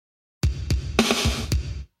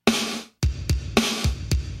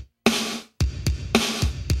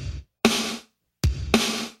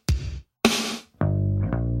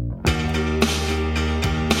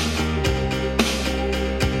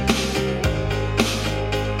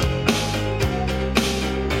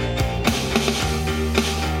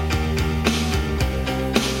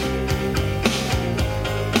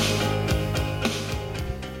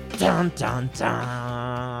Dun dun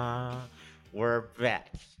dun. We're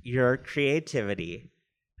back. Your creativity.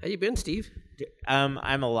 How you been, Steve?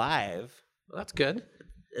 I'm alive. Well, that's good.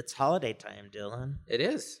 It's holiday time, Dylan. It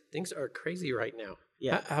is. Things are crazy right now.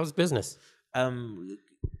 Yeah. How's business?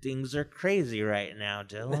 Things are crazy right now,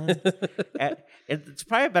 Dylan. It's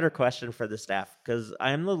probably a better question for the staff because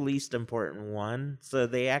I'm the least important one. So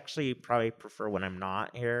they actually probably prefer when I'm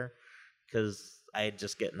not here because I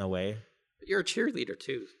just get in the way. You're a cheerleader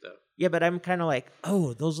too, though. Yeah, but I'm kind of like,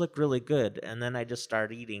 oh, those look really good. And then I just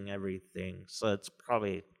start eating everything. So it's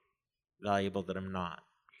probably valuable that I'm not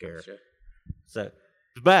here. Gotcha. So,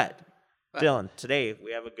 but Dylan, today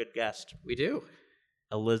we have a good guest. We do.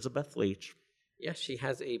 Elizabeth Leach. Yeah, she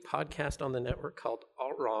has a podcast on the network called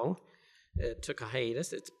All Wrong. It took a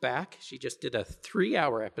hiatus. It's back. She just did a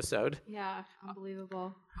 3-hour episode. Yeah,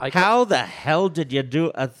 unbelievable. How the hell did you do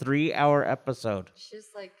a 3-hour episode? It's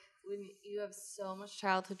just like when you have so much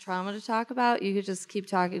childhood trauma to talk about, you could just keep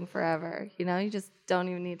talking forever. You know, you just don't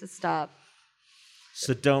even need to stop.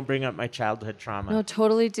 So don't bring up my childhood trauma. No,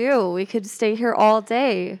 totally do. We could stay here all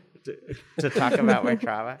day. To talk about my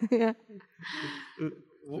trauma? Yeah.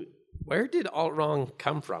 Where did All Wrong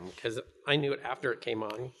come from? Because I knew it after it came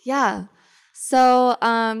on. Yeah. So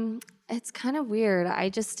it's kind of weird. I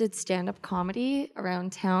just did stand-up comedy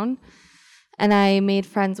around town, and I made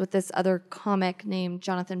friends with this other comic named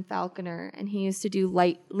Jonathan Falconer, and he used to do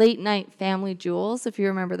late night Family Jewels, if you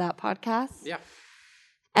remember that podcast. Yeah.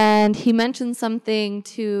 And he mentioned something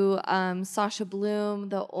to Sasha Bloom,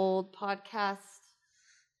 the old podcast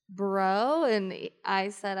bro, and I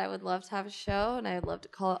said I would love to have a show, and I'd love to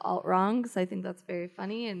call it Alt Wrong because I think that's very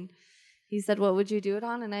funny. And he said, "What would you do it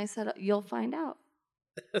on?" And I said, "You'll find out."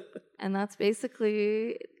 And that's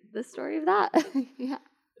basically the story of that. Yeah.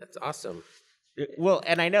 That's awesome. Well,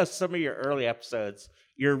 and I know some of your early episodes,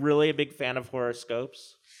 you're really a big fan of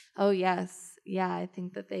horoscopes. Oh, yes. Yeah, I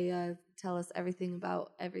think that they tell us everything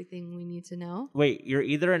about everything we need to know. Wait, you're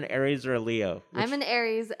either an Aries or a Leo. I'm an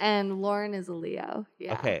Aries, and Lauren is a Leo.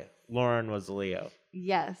 Yeah. Okay, Lauren was a Leo.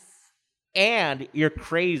 Yes. And you're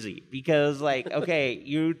crazy because, like, okay,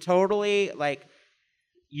 you totally, like,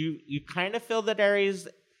 you kind of feel that Aries,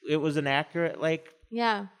 it was an accurate, like,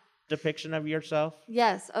 Yeah. depiction of yourself.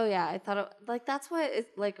 Yes. Oh, yeah. I thought, that's why,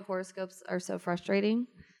 horoscopes are so frustrating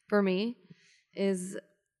for me, is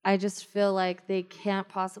I just feel like they can't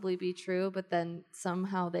possibly be true, but then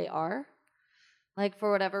somehow they are. Like, for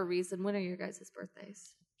whatever reason. When are your guys'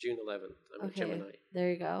 birthdays? June 11th. I'm a Gemini. There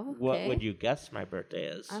you go. What Okay. would you guess my birthday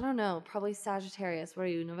is? I don't know. Probably Sagittarius. What are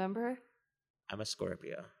you, November? I'm a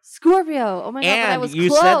Scorpio. Scorpio. Oh, my God, but I And was you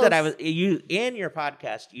close. said that you in your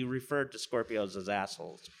podcast, you referred to Scorpios as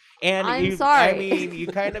assholes. And I'm sorry. I mean, you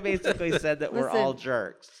kind of basically said that we're all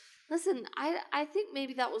jerks. Listen, I think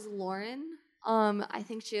maybe that was Lauren. I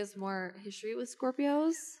think she has more history with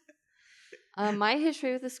Scorpios. My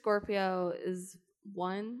history with a Scorpio is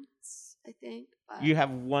once, I think. But You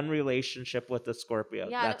have one relationship with a Scorpio.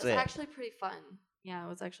 yeah, That's it was it. actually pretty fun. Yeah, it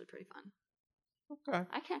was actually pretty fun. Okay.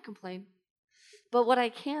 I can't complain. But what I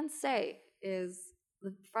can say is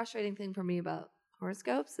the frustrating thing for me about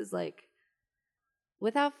horoscopes is, like,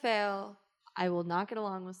 without fail, I will not get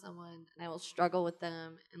along with someone and I will struggle with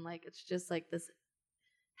them. And, like, it's just like this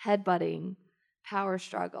headbutting power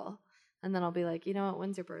struggle. And then I'll be like, you know what,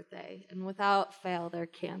 when's your birthday? And without fail, they're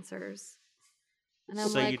Cancers. And I'm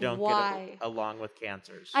So like, you don't why? get along with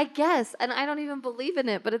Cancers. I guess. And I don't even believe in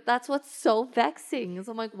it. But that's what's so vexing. Is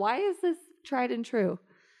I'm like, why is this tried and true?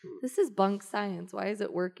 This is bunk science. Why is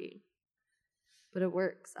it working? But it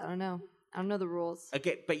works. I don't know. I don't know the rules.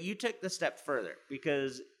 Okay, but you took the step further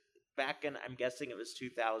because back in, I'm guessing it was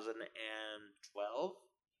 2012-ish,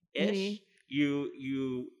 Maybe.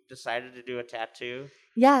 you decided to do a tattoo.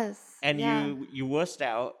 Yes. And yeah. you wussed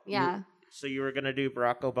out. Yeah. So you were going to do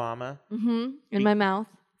Barack Obama. Mm-hmm. In my mouth.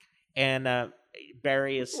 And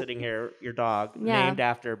Barry is sitting here, your dog, Yeah. named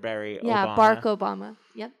after Barry Obama. Yeah, Barack Obama.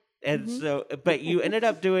 Yep. And so, but you ended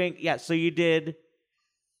up doing, so you did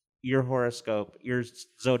your horoscope, your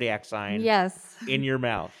zodiac sign Yes. in your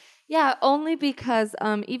mouth. Yeah, only because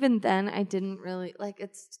even then I didn't really, like,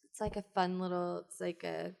 it's like a fun little, it's like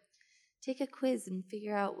take a quiz and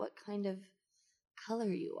figure out what kind of color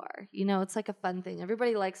you are. You know, it's like a fun thing.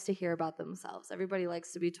 Everybody likes to hear about themselves. Everybody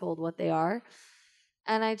likes to be told what they are.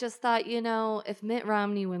 And I just thought, you know, if Mitt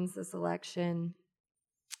Romney wins this election,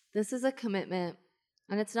 this is a commitment.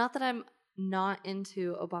 And it's not that I'm not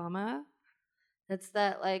into Obama. It's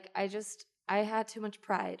that, like, I had too much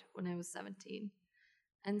pride when I was 17.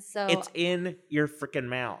 And so It's in your freaking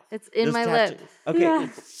mouth. it's in This my tattoo. lip. Okay. Yeah.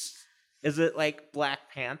 Is it like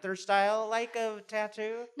Black Panther style, like a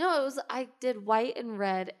tattoo? No, I did white and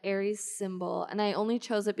red Aries symbol, and I only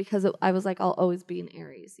chose it because I was like, I'll always be an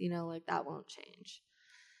Aries, like that won't change.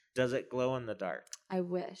 Does it glow in the dark? I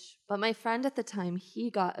wish. But my friend at the time,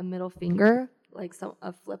 he got a middle finger, like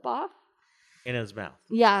a flip off. In his mouth.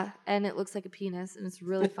 Yeah, and it looks like a penis, and it's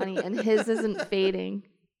really funny, and his isn't fading.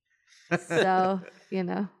 So,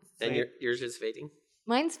 And yours is fading?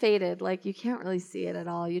 Mine's faded. Like, you can't really see it at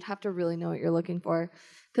all. You'd have to really know what you're looking for.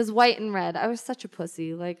 Because white and red, I was such a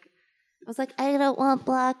pussy. Like, I was like, I don't want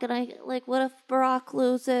black. And what if Barack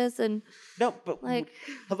loses? And No, but like,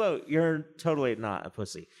 hello, you're totally not a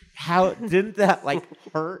pussy. How didn't that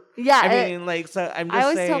hurt? yeah. I mean, so I'm just I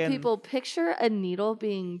always saying. tell people, picture a needle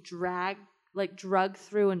being drugged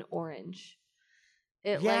through an orange.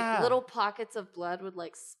 It little pockets of blood would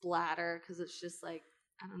splatter because it's just I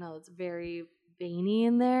don't know, it's very veiny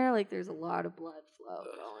in there. Like there's a lot of blood flow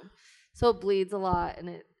going. So it bleeds a lot and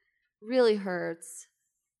it really hurts.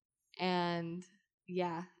 And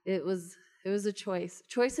yeah, it was a choice.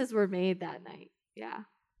 Choices were made that night. Yeah.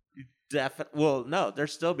 Well, no, they're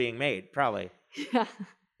still being made, probably. Yeah.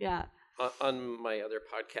 Yeah. On my other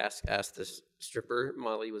podcast, Ask the Stripper,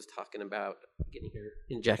 Molly was talking about getting her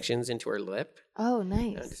injections into her lip. Oh,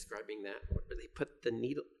 nice. Describing that, where they put the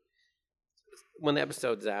needle. When the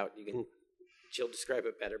episode's out, she'll describe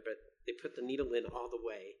it better, but they put the needle in all the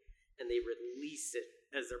way, and they release it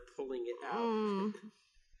as they're pulling it out.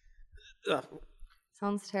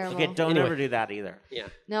 Sounds terrible. Okay, don't ever do that either. Yeah.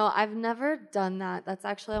 No, I've never done that. That's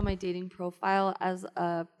actually on my dating profile as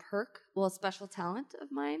a perk, a special talent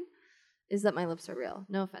of mine, is that my lips are real.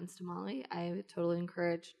 No offense to Molly. I would totally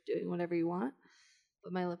encourage doing whatever you want,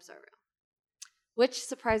 but my lips are real. Which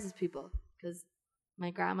surprises people, because my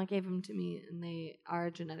grandma gave them to me, and they are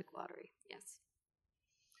a genetic lottery. Yes.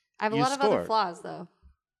 I have a lot of other flaws, though.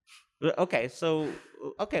 Okay,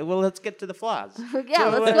 well, let's get to the flaws. Yeah,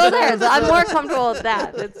 let's go there. I'm more comfortable with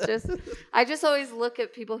that. It's just, I just always look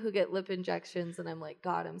at people who get lip injections, and I'm like,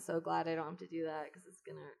 God, I'm so glad I don't have to do that, because it's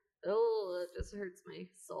gonna, it just hurts my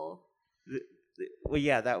soul. Well,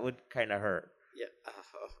 yeah, that would kind of hurt.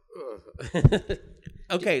 Yeah.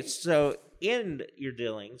 Okay, so in your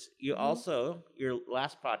dealings, you also, your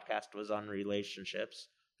last podcast was on relationships,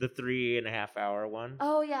 the 3.5 hour one.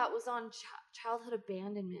 Oh, yeah, it was on childhood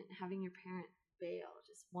abandonment, having your parent bail,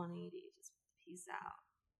 just 180, just peace out,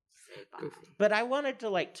 say bye. But I wanted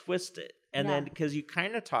to twist it, and then because you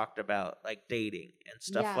kind of talked about dating and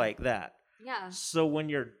stuff like that. Yeah. So when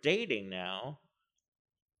you're dating now,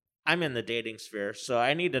 I'm in the dating sphere, so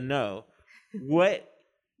I need to know what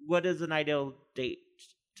is an ideal date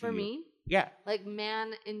to for you? me? Yeah. Like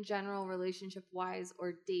man in general, relationship wise,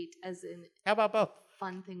 or date as in how about both?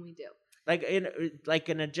 Fun thing we do.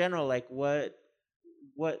 In a general,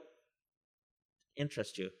 what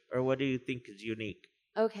interests you, or what do you think is unique?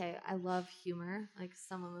 Okay, I love humor. Like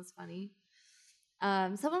someone that's funny.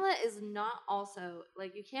 Someone that is not also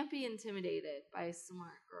you can't be intimidated by a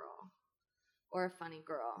smart girl or a funny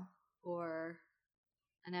girl or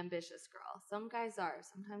an ambitious girl. Some guys are.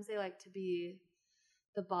 Sometimes they like to be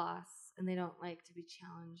the boss and they don't like to be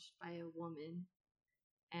challenged by a woman.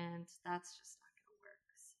 And that's just not going to work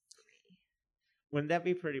for me. Wouldn't that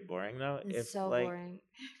be pretty boring though? It's so boring.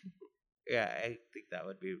 Yeah, I think that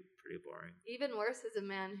would be pretty boring. Even worse is a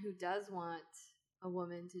man who does want a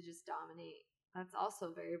woman to just dominate. That's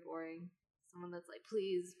also very boring. Someone that's like,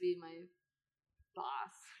 please be my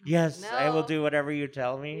boss. Yes, no. I will do whatever you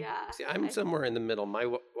tell me. Yeah. See, I'm somewhere in the middle. My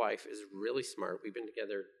wife is really smart. We've been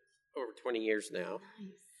together over 20 years now.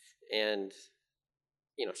 Nice. And,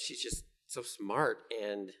 she's just so smart.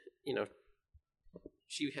 And,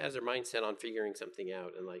 she has her mindset on figuring something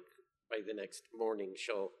out. And, by the next morning,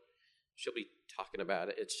 she'll be talking about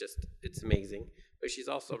it. It's amazing. But she's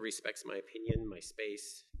also respects my opinion, my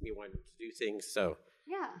space, me wanting to do things. So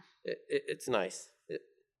yeah, it's nice. And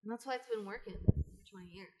that's why it's been working for 20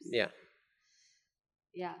 years. Yeah.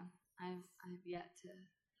 Yeah, I've yet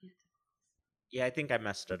to. Yeah, I think I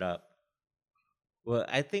messed it up. Well,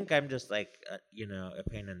 I think I'm just a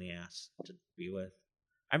pain in the ass to be with.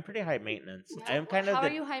 I'm pretty high maintenance. Yeah. I'm kind of. How are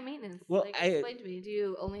you high maintenance? Well, explain to me. Do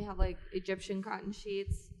you only have Egyptian cotton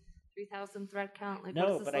sheets? 3,000 thread count?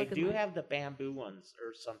 No, but I do have the bamboo ones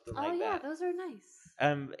or something like that. Oh yeah, those are nice.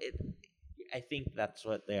 I think that's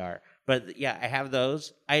what they are. But yeah, I have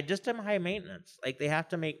those. I just am high maintenance. They have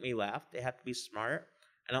to make me laugh. They have to be smart.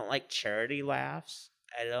 I don't like charity laughs.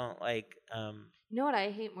 I don't like. You know what I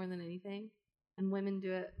hate more than anything, and women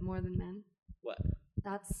do it more than men. What?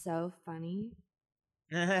 That's so funny.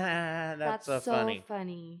 That's so funny.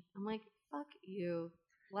 funny. I'm like, fuck you.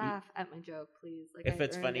 laugh at my joke, please. Like, If I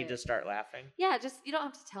it's earned funny, it. just start laughing. Yeah, just you don't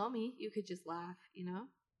have to tell me. You could just laugh, you know?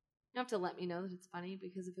 You don't have to let me know that it's funny,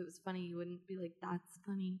 because if it was funny, you wouldn't be like, that's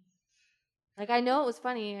funny. Like, I know it was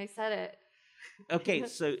funny. I said it. Okay,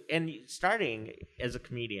 so starting as a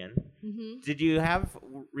comedian, Mm-hmm. did you have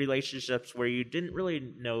relationships where you didn't really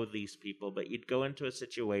know these people, but you'd go into a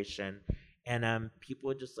situation and people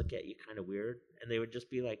would just look at you kind of weird, and they would just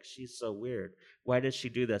be like, "She's so weird. Why does she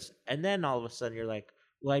do this?" And then all of a sudden you're like,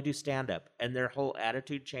 "Well, I do stand up," and their whole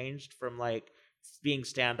attitude changed from like being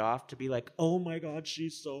standoff to be like, "Oh my god,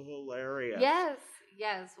 she's so hilarious." Yes,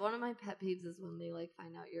 yes. One of my pet peeves is when they like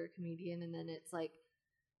find out you're a comedian, and then it's like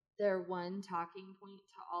their one talking point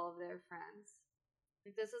to all of their friends.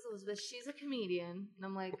 Like, this is Elizabeth. She's a comedian, and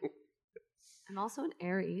I'm like, I'm also an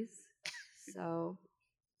Aries, so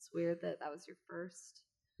it's weird that was your first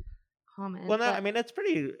comment. Well, no, but I mean it's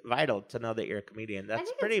pretty vital to know that you're a comedian. I That's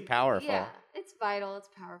think pretty it's, powerful. Yeah, it's vital. It's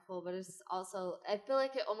powerful, but it's also, I feel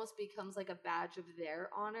like it almost becomes like a badge of their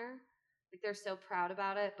honor. Like, they're so proud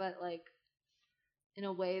about it, but like in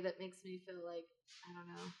a way that makes me feel like, I don't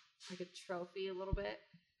know, like a trophy a little bit.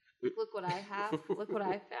 Like, look what I have. Look what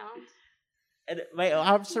I found. And my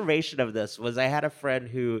observation of this was I had a friend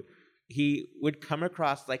who he would come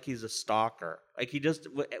across like he's a stalker. Like he just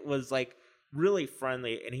was like really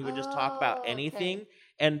friendly, and he would just talk about Oh, anything,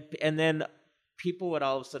 okay. and then people would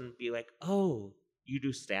all of a sudden be like, "Oh, you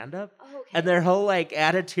do stand up?" Okay. And their whole like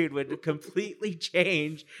attitude would completely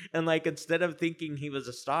change, and like instead of thinking he was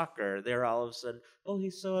a stalker, they're all of a sudden, "Oh,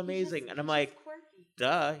 he's so amazing." And I'm He's like, just quirky.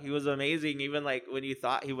 duh, he was amazing even like when you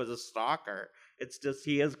thought he was a stalker. It's just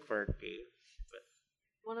he is quirky.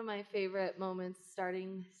 One of my favorite moments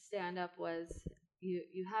starting stand up was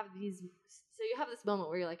you have these, so you have this moment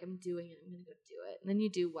where you're like, I'm doing it, I'm gonna go do it, and then you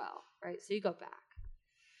do well, right? So you go back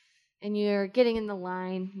and you're getting in the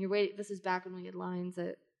line, you're waiting. This is back when we had lines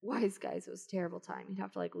at Wise Guys. It was a terrible time. You'd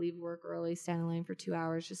have to like leave work early, stand in line for 2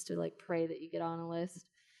 hours just to like pray that you get on a list.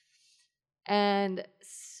 And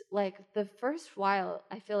like the first while,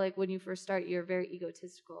 I feel like when you first start, you're very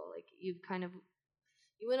egotistical. Like, you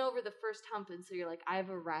went over the first hump, and so you're like, I've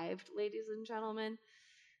arrived, ladies and gentlemen.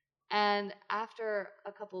 And after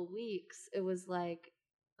a couple weeks, it was like,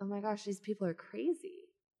 oh my gosh, these people are crazy.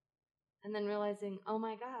 And then realizing, oh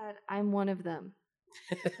my God, I'm one of them.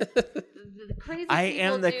 The crazy I people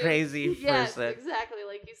am the do- crazy Yes, person. exactly.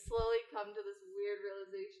 Like, you slowly come to this weird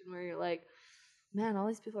realization where you're like, man, all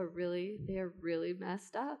these people are really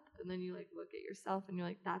messed up. And then you like look at yourself and you're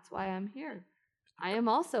like, that's why I'm here. I am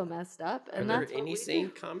also messed up, and Are there that's what any we sane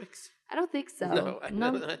do. comics? I don't think so.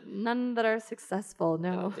 No, None that are successful.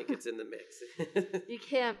 No, I don't think it's in the mix. you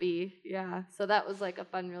can't be. Yeah. So that was like a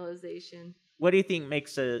fun realization. What do you think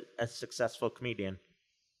makes a successful comedian?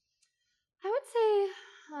 I would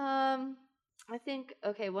say, I think,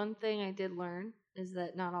 okay, one thing I did learn is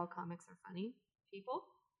that not all comics are funny people.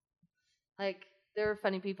 Like, there are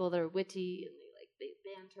funny people that are witty and they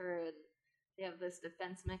banter and they have this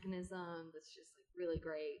defense mechanism that's just like really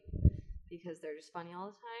great because they're just funny all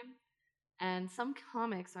the time. And some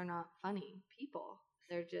comics are not funny people.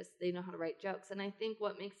 They know how to write jokes. And I think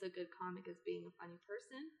what makes a good comic is being a funny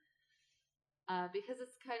person. Because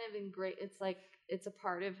it's kind of it's like it's a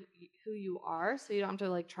part of who you are, so you don't have to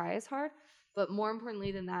like try as hard. But more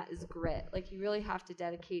importantly than that is grit. Like, you really have to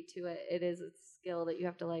dedicate to it. It is a skill that you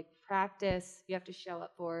have to like practice. You have to show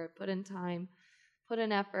up for it, put in time, put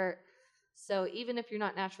in effort. So even if you're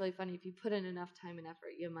not naturally funny, if you put in enough time and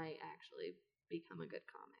effort, you might actually become a good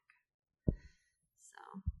comic.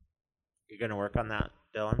 So You're gonna work on that,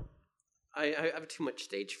 Dylan? I have too much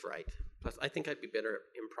stage fright. Plus, I think I'd be better at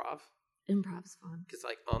improv. improv's fun. Because,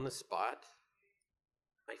 like, on the spot,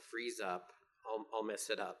 I freeze up. I'll mess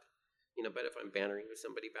it up. But if I'm bantering with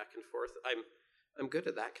somebody back and forth, I'm good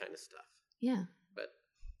at that kind of stuff. Yeah. But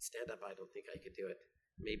stand-up, I don't think I could do it.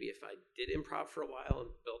 Maybe if I did improv for a while and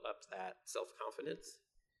build up that self-confidence.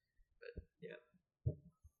 But, yeah.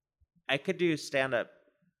 I could do stand up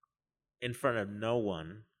in front of no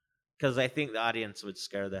one because I think the audience would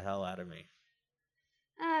scare the hell out of me.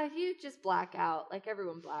 You just black out. Like,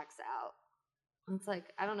 everyone blacks out. It's like,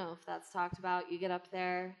 I don't know if that's talked about. You get up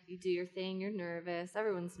there, you do your thing, you're nervous.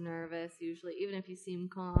 Everyone's nervous usually, even if you seem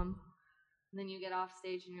calm. And then you get off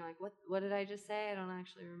stage and you're like, what did I just say? I don't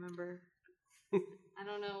actually remember. I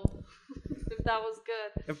don't know if that was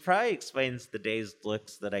good. It probably explains the dazed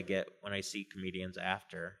looks that I get when I see comedians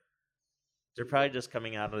after. They're probably just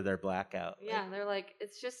coming out of their blackout. Yeah, they're like,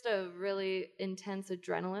 it's just a really intense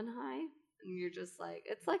adrenaline high. And you're just like,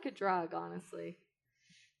 it's like a drug, honestly.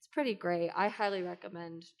 It's pretty great. I highly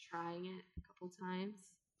recommend trying it a couple times.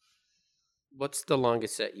 What's the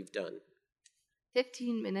longest set you've done?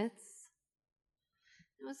 15 minutes.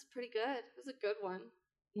 It was pretty good. It was a good one,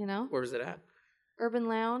 you know? Where was it at? Urban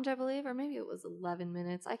Lounge, I believe, or maybe it was 11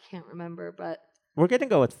 minutes. I can't remember, but We're gonna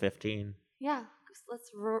go with 15. yeah,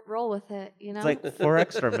 let's roll with it, you know? It's like 4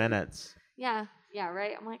 extra minutes. yeah,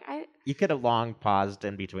 right. I'm like, You could have long paused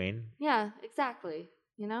in between. yeah, exactly,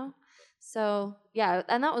 you know? So, yeah,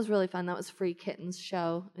 and that was really fun. That was Free Kittens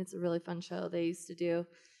show. It's a really fun show they used to do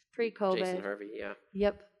pre-COVID. Jason Harvey, yeah.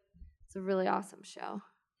 Yep. It's a really awesome show.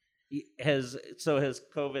 Has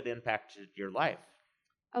COVID impacted your life?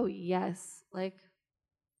 Oh, yes. Like,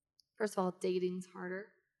 first of all, dating's harder.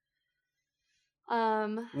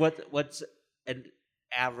 What's an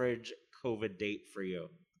average COVID date for you?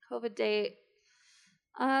 COVID date.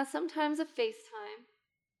 Sometimes a FaceTime.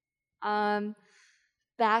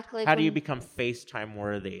 Back like How do you when- become FaceTime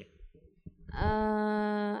worthy?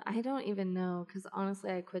 I don't even know, because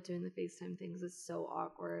honestly, I quit doing the FaceTime things. It's so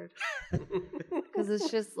awkward. Because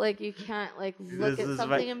it's just like you can't like look This at is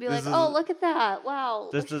something my- and be this like, is- "Oh, look at that! Wow!"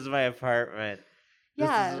 This is my apartment. This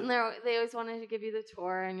yeah, is- and they always wanted to give you the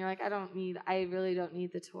tour, and you're like, I really don't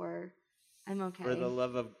need the tour. I'm okay. For the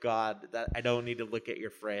love of God, that I don't need to look at your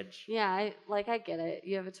fridge. Yeah, I get it.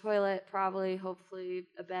 You have a toilet, probably, hopefully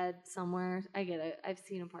a bed somewhere. I get it. I've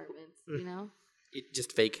seen apartments, you know? You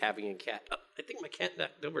just fake having a cat. Oh, I think my cat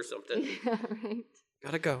knocked over something. Yeah, right.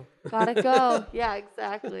 Gotta go. Gotta go. Yeah,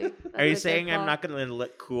 exactly. Are That's you a good saying I'm call. not going to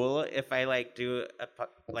look cool if I like do a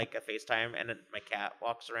FaceTime and my cat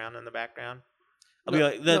walks around in the background? I'll be No,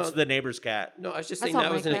 like, that's no. the neighbor's cat. No, I was just That's saying not that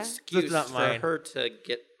my was an cat. excuse not for mine. her to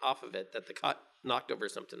get off of it, that the cat knocked over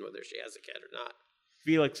something, whether she has a cat or not.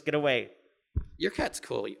 Felix, get away. Your cat's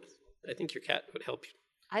cool. I think your cat would help you.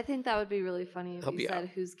 I think that would be really funny if Help you you said, out.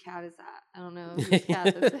 whose cat is that? I don't know whose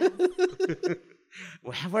cat this is.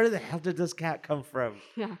 Where the hell did this cat come from?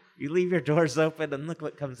 Yeah. You leave your doors open and look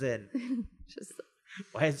what comes in. Just,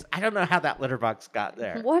 I don't know how that litter box got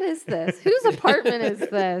there. what is this? Whose apartment is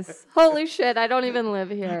this? Holy shit, I don't even live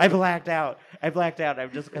here. I blacked out.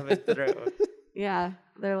 I'm just coming through. Yeah,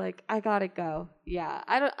 they're like, I gotta go. Yeah,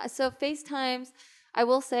 I don't. So FaceTimes, I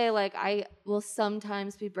will say, like, I will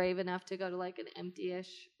sometimes be brave enough to go to like an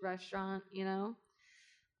empty-ish restaurant, you know.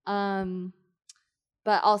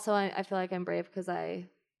 But also I feel like I'm brave because I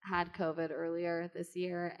had COVID earlier this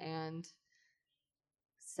year, and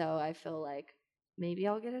so I feel like maybe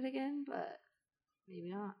I'll get it again, but maybe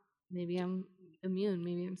not. Maybe I'm immune.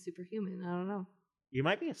 Maybe I'm superhuman. I don't know. You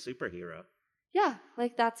might be a superhero. Yeah,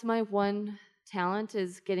 like that's my one talent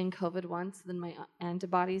is getting COVID once, then my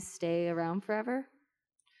antibodies stay around forever.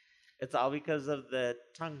 It's all because of the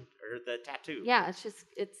tongue or the tattoo. Yeah,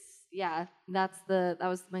 that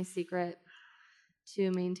was my secret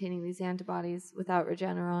to maintaining these antibodies without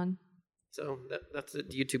Regeneron. So that's a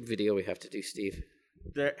YouTube video we have to do, Steve.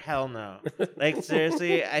 Hell no. Like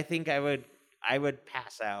seriously, I think I would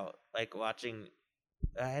pass out like watching.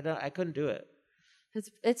 I couldn't do it.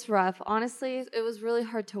 It's rough. Honestly, it was really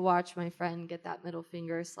hard to watch my friend get that middle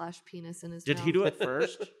finger / penis in his Did mouth. he do it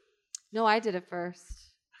first? No, I did it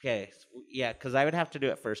first. Okay, yeah, because I would have to do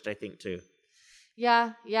it first, I think, too.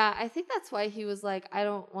 Yeah. I think that's why he was like, I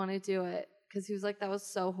don't want to do it. Because he was like, that was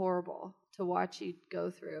so horrible to watch you go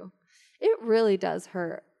through. It really does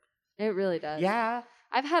hurt. It really does. Yeah.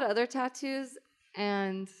 I've had other tattoos,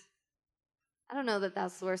 and I don't know that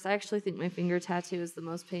that's the worst. I actually think my finger tattoo is the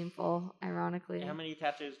most painful, ironically. How many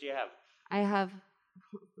tattoos do you have? I have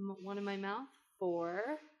one in my mouth. 4.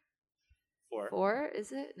 4. 4,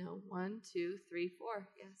 is it? No, 1, 2, 3, 4.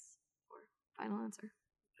 Yes, 4. Final answer.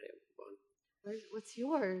 I have one. What's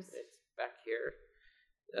yours? It's back here.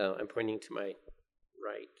 I'm pointing to my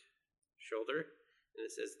right shoulder, and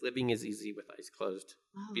it says, "Living is easy with eyes closed."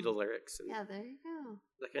 Oh. Beatle lyrics, and Yeah, there you go.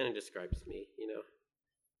 that kind of describes me, you know.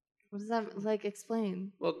 What does that like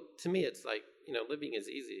explain? Well, to me, it's like, you know, living is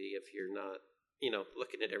easy if you're not, you know,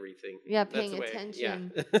 looking at everything. Yeah, That's paying the way-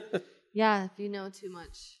 attention. Yeah. Yeah, if you know too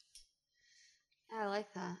much. Yeah, I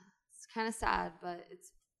like that. It's kind of sad, but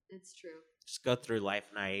it's true. Just go through life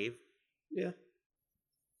naive. Yeah.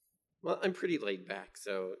 Well, I'm pretty laid back,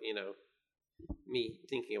 so, you know, me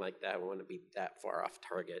thinking like that, I want to be that far off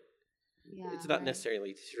target. Yeah, It's not right.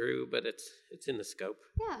 necessarily true, but it's in the scope.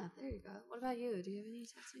 Yeah, there you go. What about you? Do you have any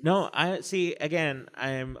tattoos? No, I see. Again,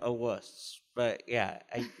 I'm a wuss, but yeah,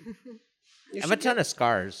 I You have a should ton get- of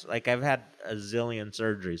scars. Like I've had a zillion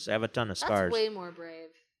surgeries. I have a ton of That's scars. way more brave.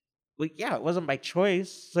 Well, yeah, it wasn't by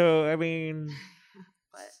choice. So I mean,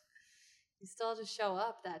 But you still had to show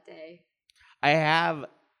up that day. I have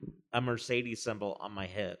a Mercedes symbol on my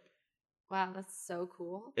hip. Wow, that's so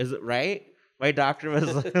cool. Is it right? My doctor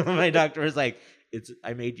was like, "It's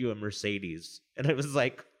I made you a Mercedes," and I was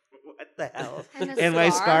like, "What?" the hell? And a And my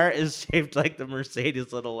scar? scar is shaped like the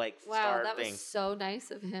Mercedes little like Wow, star that thing was so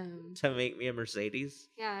nice of him. to make me a Mercedes.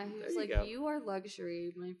 Yeah, he There was you like, go. "You are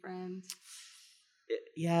luxury, my friend."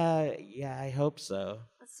 Yeah, I hope so.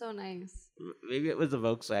 That's so nice. Maybe it was a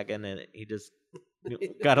Volkswagen and he just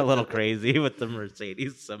got a little crazy with the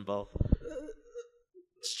Mercedes symbol.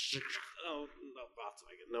 Oh, no,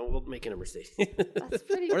 Volkswagen. No, we'll make it a Mercedes. That's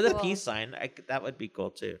pretty Or cool. the peace sign. That would be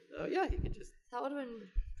cool too. Oh, yeah, you could just. That would have been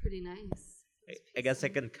pretty nice. I guess I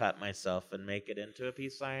can cut myself and make it into a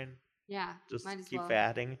peace sign. Yeah, Just might as keep well.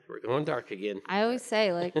 adding. We're going dark again. I always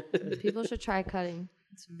say, like, people should try cutting.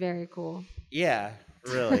 It's very cool. Yeah,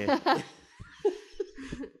 really.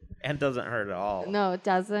 And doesn't hurt at all. No, it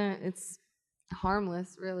doesn't. It's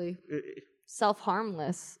harmless, really.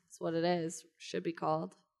 Self-harmless is what it is. Should be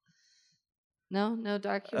called. No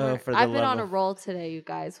dark humor. for the I've been love on a of- roll today, you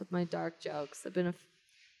guys, with my dark jokes. I've been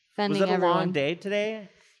offending Was it a everyone. long day today?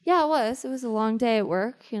 Yeah, it was. It was a long day at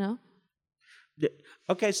work, you know.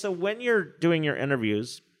 Okay, so when you're doing your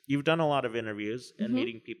interviews, you've done a lot of interviews and Mhm.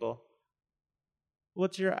 meeting people.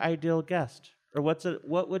 What's your ideal guest? Or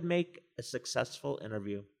what would make a successful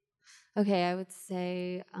interview? Okay, I would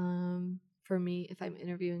say for me, if I'm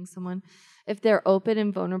interviewing someone, if they're open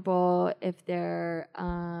and vulnerable, if they're,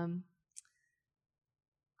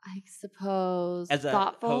 I suppose, As a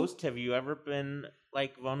thoughtful. host, have you ever been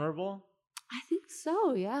like vulnerable? I think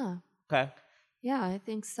so, yeah. Okay. Yeah, I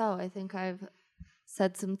think so. I think I've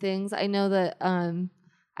said some things. I know that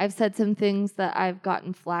I've said some things that I've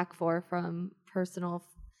gotten flack for from personal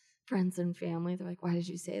friends and family. They're like, "Why did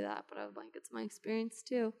you say that?" But I'm like, "It's my experience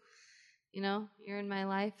too. You know, you're in my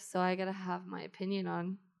life, so I gotta have my opinion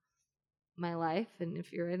on my life. And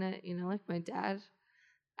if you're in it, you know, like my dad,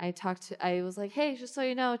 I was like, hey, just so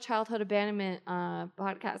you know, childhood abandonment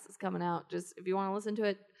podcast is coming out. Just if you want to listen to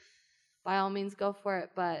it, by all means, go for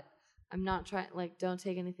it. But I'm not trying, like, don't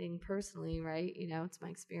take anything personally, right? You know, it's my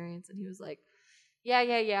experience." And he was like, yeah,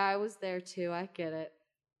 I was there too. I get it.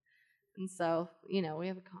 And so, you know, we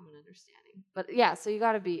have a common understanding. But yeah, so you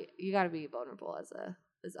gotta be vulnerable as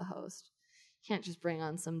a host. You can't just bring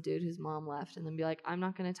on some dude whose mom left and then be like, I'm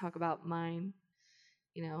not gonna talk about mine.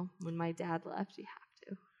 You know, when my dad left, you have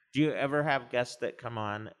to. Do you ever have guests that come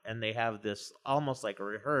on and they have this almost like a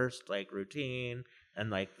rehearsed like routine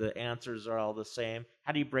and like the answers are all the same?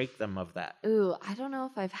 How do you break them of that? Ooh, I don't know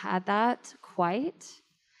if I've had that quite.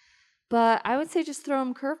 But I would say just throw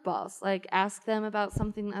them curveballs. Like, ask them about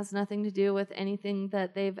something that has nothing to do with anything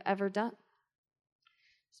that they've ever done.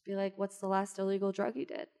 Just be like, what's the last illegal drug you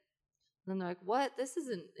did? And then they're like, what? This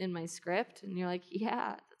isn't in my script. And you're like,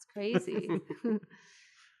 yeah, that's crazy.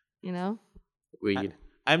 You know? Weed.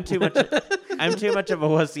 I'm too much of a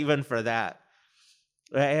wuss even for that.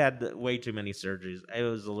 I had way too many surgeries. I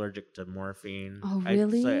was allergic to morphine. Oh,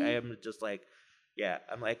 really? So I am just like, yeah,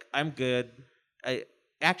 I'm good.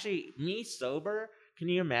 Me sober, can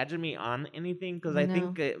you imagine me on anything? Because I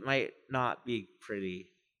think it might not be pretty.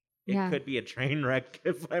 It Yeah. could be a train wreck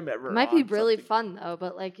if I'm ever It might be on really something. fun, though.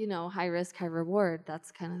 But, like, you know, high risk, high reward.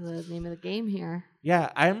 That's kind of the name of the game here.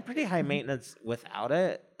 Yeah, I'm pretty high maintenance without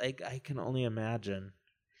it. Like, I can only imagine.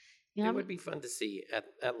 You know, It would be fun to see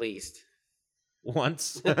at least.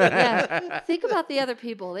 Once. yeah. Think about the other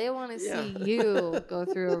people. They want to Yeah. see you go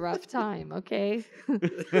through a rough time, okay?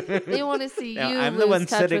 They want to see Now, you I'm lose the one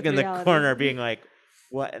touch sitting with in the reality. corner being like,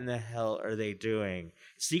 what in the hell are they doing?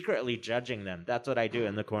 Secretly judging them. That's what I do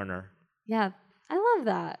in the corner. Yeah, I love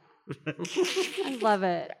that. I love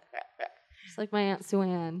it. It's like my Aunt Sue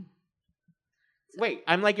Ann. Wait,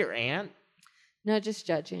 I'm like your aunt? No, just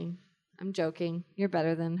judging. I'm joking. You're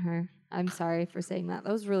better than her. I'm sorry for saying that.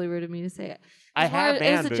 That was really rude of me to say it. I have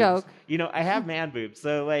man It was a boobs. joke. You know, I have man boobs.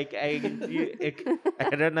 So, like, I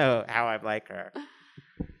don't know how I'm like her.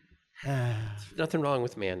 Nothing wrong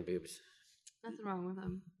with man boobs. Nothing wrong with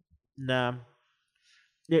them. No.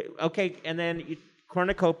 Yeah, okay, and then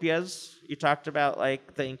cornucopias. You talked about,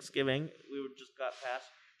 like, Thanksgiving. We just got past.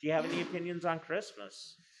 Do you have any opinions on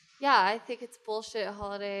Christmas? Yeah, I think it's a bullshit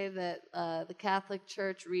holiday that the Catholic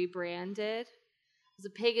Church rebranded. It was a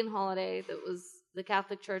pagan holiday that was, the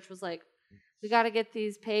Catholic Church was like, we got to get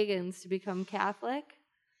these pagans to become Catholic,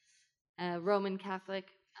 Roman Catholic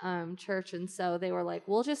Church. And so they were like,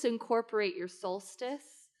 we'll just incorporate your solstice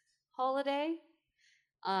holiday,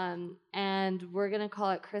 and we're going to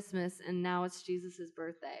call it Christmas, and now it's Jesus's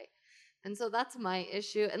birthday. And so that's my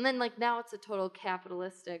issue. And then, like, now it's a total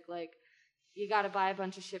capitalistic, like, you got to buy a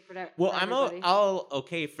bunch of shit for that. Well, for I'm everybody. all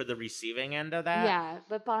okay for the receiving end of that. Yeah,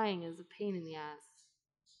 but buying is a pain in the ass.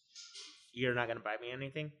 You're not going to buy me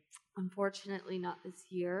anything? Unfortunately, not this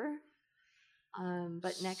year.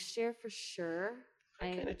 But next year for sure.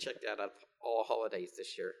 I kind of checked out of all holidays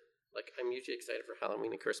this year. Like, I'm usually excited for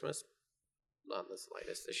Halloween and Christmas. Not in the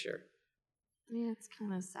slightest this year. I mean, it's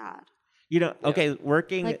kind of sad. Okay,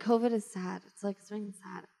 working. Like COVID is sad. It's like it's making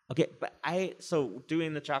sad. Okay, but so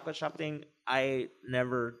doing the chocolate shop thing, I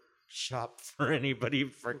never shop for anybody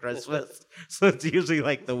for Christmas. So it's usually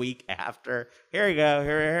like the week after. Here you go.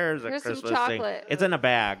 Here's Here's some Christmas thing. chocolate. It's in a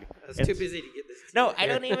bag. I was It's- too busy to get this. No, I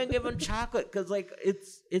don't even give them chocolate because like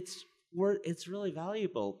it's really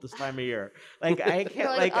valuable this time of year. Like I You're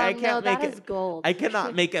can't like, I no, can't that make is it. gold. I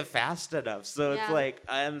cannot make it fast enough. So it's Yeah. like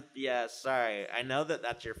sorry. I know that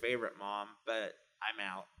that's your favorite, Mom, but I'm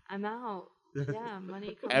out. I'm out. Yeah,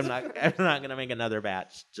 money comes. I'm not gonna make another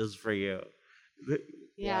batch just for you.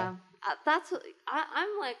 Yeah, that's what I'm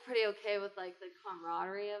like pretty okay with like the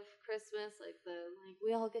camaraderie of Christmas, like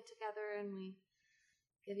we all get together and we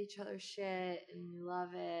give each other shit and we love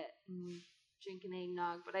it and we drink an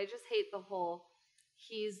eggnog. But I just hate the whole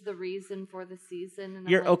he's the reason for the season. And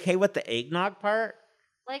You're I'm like, okay with the eggnog part?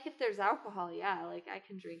 Like if there's alcohol, yeah, like I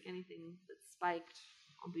can drink anything that's spiked.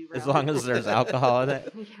 I'll be real. As long as there's alcohol in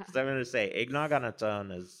it. Yeah. So I'm gonna say eggnog on its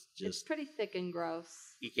own is It's just pretty thick and gross.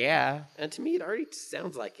 yeah. And to me, it already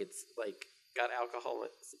sounds like it's like got alcohol.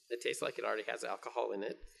 It tastes like it already has alcohol in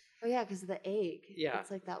it. Oh yeah, because of the egg. Yeah.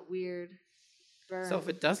 It's like that weird burn. So if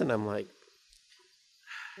it doesn't, I'm like,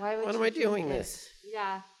 Why would what you am I drink doing it? this?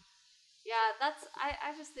 Yeah. Yeah, that's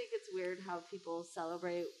I just think it's weird how people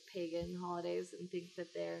celebrate pagan holidays and think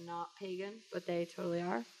that they're not pagan, but they totally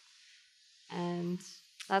are. And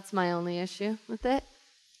that's my only issue with it.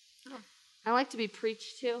 I like to be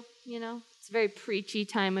preached to, you know? It's a very preachy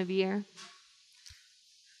time of year.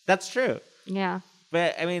 That's true. Yeah.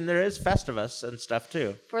 But I mean there is Festivus and stuff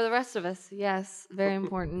too. For the rest of us, yes, very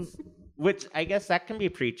important. Which I guess that can be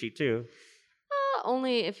preachy too.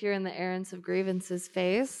 Only if you're in the errands of grievances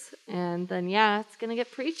phase. And then, yeah, it's going to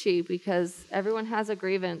get preachy because everyone has a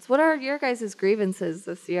grievance. What are your guys' grievances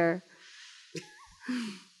this year?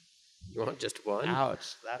 You want just one?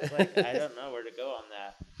 Ouch. That's like I don't know where to go on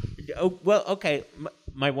that. Oh well, okay.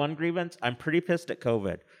 My one grievance, I'm pretty pissed at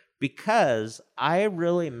COVID because I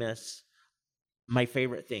really miss my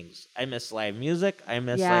favorite things. I miss live music. I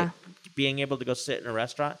miss Yeah. like being able to go sit in a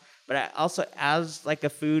restaurant. But I also, as like a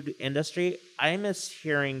food industry, I miss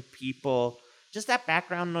hearing people, just that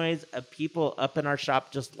background noise of people up in our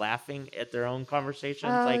shop just laughing at their own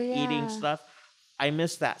conversations, Oh, like yeah. eating stuff. I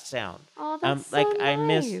miss that sound. Oh, that's so like nice. I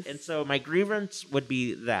miss, and so my grievance would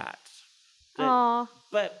be that. Aw.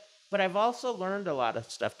 But I've also learned a lot of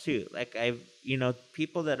stuff too. Like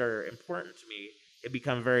people that are important to me, it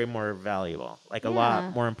become very more valuable, like a Yeah.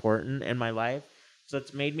 lot more important in my life. So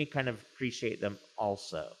it's made me kind of appreciate them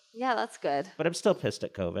also. Yeah, that's good. But I'm still pissed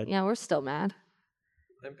at COVID. Yeah, we're still mad.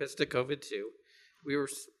 I'm pissed at COVID too. We were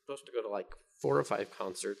supposed to go to like 4 or 5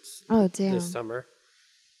 concerts Oh, damn. this summer.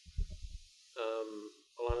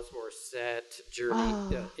 Alanis Morissette, Journey.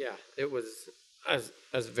 Oh. Yeah, it was. I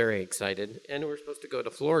was very excited, and we were supposed to go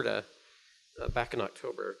to Florida back in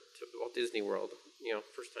October to Walt Disney World. You know,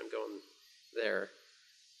 first time going there,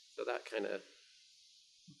 so that kind of.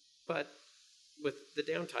 But with the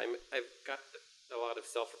downtime, I've got a lot of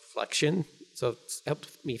self-reflection, so it's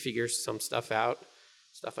helped me figure some stuff out,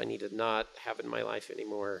 stuff I need to not have in my life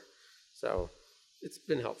anymore. So it's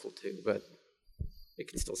been helpful too, but it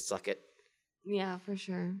can still suck it. Yeah, for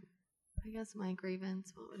sure. I guess my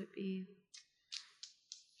grievance, what would it be?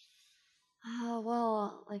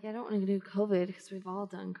 Well, like I don't want to do COVID because we've all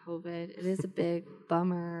done COVID. It is a big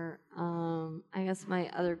bummer. I guess my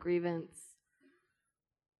other grievance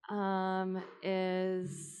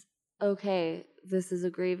is okay, this is a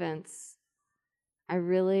grievance. I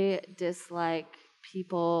really dislike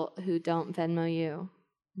people who don't Venmo you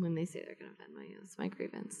when they say they're going to Venmo you. That's my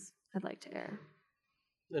grievance. I'd like to air.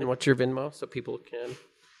 And what's your Venmo so people can?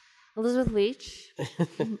 Elizabeth Leach.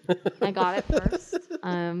 I got it first.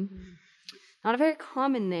 Not a very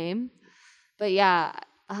common name, but yeah,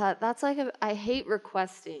 that's like I hate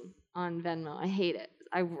requesting on Venmo. I hate it.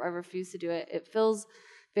 I refuse to do it. It feels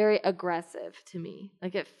very aggressive to me.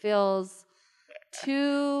 Like it feels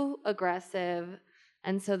too aggressive,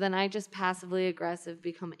 and so then I just passively aggressive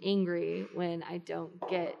become angry when I don't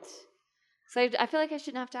get. So I feel like I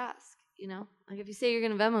shouldn't have to ask. You know, like if you say you're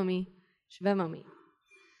gonna Venmo me, you should Venmo me.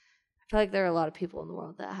 I feel like there are a lot of people in the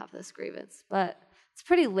world that have this grievance, but it's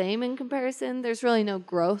pretty lame in comparison. There's really no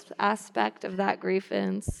growth aspect of that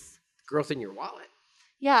grievance. Growth in your wallet.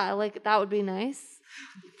 Yeah, like that would be nice.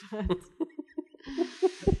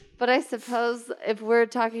 But I suppose if we're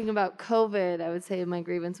talking about COVID, I would say my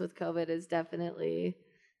grievance with COVID is definitely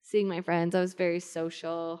seeing my friends. I was very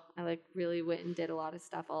social. I like really went and did a lot of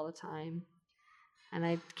stuff all the time. And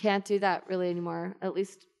I can't do that really anymore. At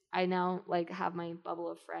least I now like have my bubble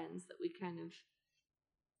of friends that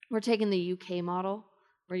we're taking the UK model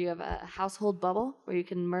where you have a household bubble where you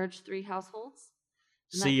can merge 3 households.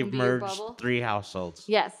 And So that can you've be your merged bubble. 3 households.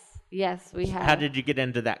 Yes, we have. How did you get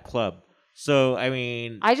into that club? So, I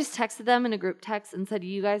mean, I just texted them in a group text and said,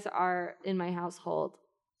 "You guys are in my household.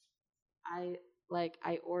 I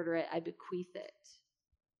order it. I bequeath it."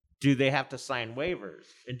 do they have to sign waivers?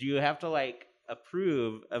 And do you have to like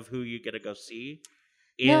approve of who you get to go see?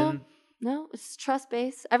 No, it's trust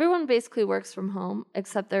based. Everyone basically works from home,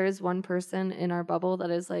 except there is one person in our bubble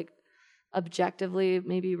that is like objectively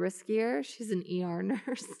maybe riskier. She's an ER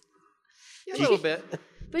nurse. Yeah, a little bit.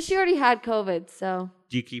 But she already had COVID, so.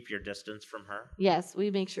 Do you keep your distance from her? Yes,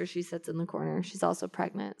 we make sure she sits in the corner. She's also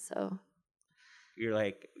pregnant, so. You're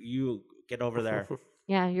like, you get over there.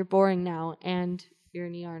 Yeah, you're boring now, and you're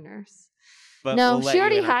an ER nurse. But No, we'll let she you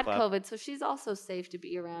already in our had club. COVID, so she's also safe to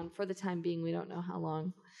be around for the time being. We don't know how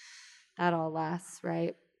long that all lasts,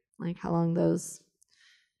 right? Like how long those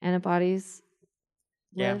antibodies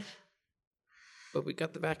Yeah. live. But we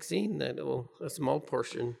got the vaccine that will a small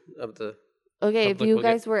portion of the. Okay, if Public you will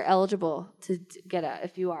get- guys were eligible to get it,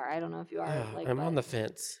 if you are, I don't know if you are. I'm on the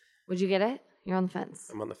fence. Would you get it? You're on the fence.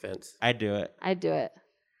 I'm on the fence. I'd do it. I'd do it.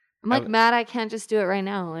 I'm I like would- mad I can't just do it right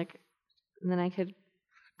now. Like, and then I could.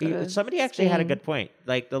 go to Somebody actually had a Spain. good point.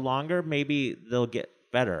 Like, the longer, maybe they'll get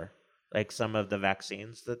better. Like some of the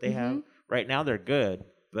vaccines that they have. Right now, they're good,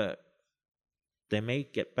 but they may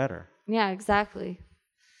get better. Yeah, exactly.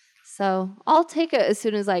 So I'll take it as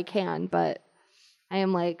soon as I can, but I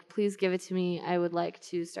am like, please give it to me. I would like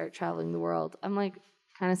to start traveling the world. I'm like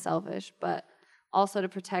kind of selfish, but also to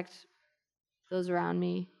protect those around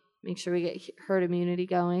me, make sure we get herd immunity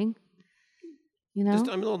going. You know? I'm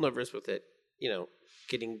a little nervous with it.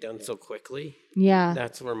 Getting done so quickly. Yeah.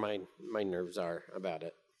 That's where my nerves are about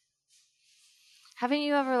it. Haven't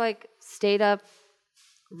you ever like stayed up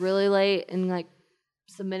really late and like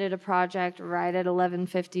submitted a project right at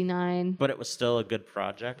 11:59, But it was still a good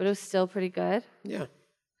project. but it was still pretty good? Yeah.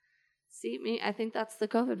 See me, I think that's the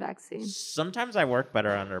COVID vaccine. Sometimes I work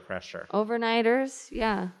better under pressure. Overnighters,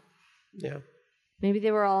 yeah. Yeah. Maybe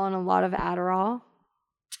they were all on a lot of Adderall.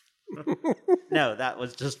 No, that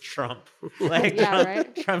was just Trump. Like Yeah, Trump,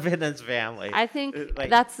 right? Trump and his family. I think Like-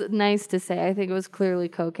 that's nice to say. I think it was clearly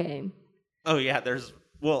cocaine. Oh yeah,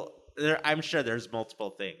 I'm sure there's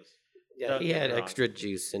multiple things. Yeah. Don't He get me had wrong. extra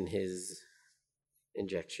juice in his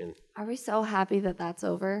injection. Are we so happy that that's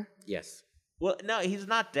over? Yes. Well, no, he's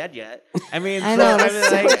not dead yet. I mean, I know, I that's mean,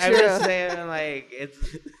 so like, I'm just true. saying, like, it's.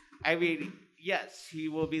 I mean, yes, he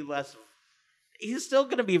will be less. He's still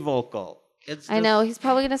gonna be vocal. It's. I know. He's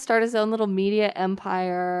probably going to start his own little media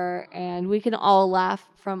empire, and we can all laugh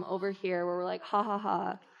from over here where we're like, ha ha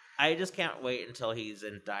ha. I just can't wait until he's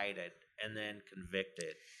indicted and then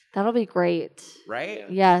convicted. That'll be great. Right? Yeah.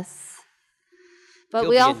 Yes. But He'll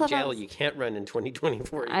we be all in thought that jail. was- You can't run in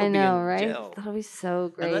 2024. I You'll be know, in right? jail. That'll be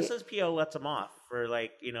so great. Unless his PO lets him off for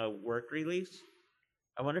work release.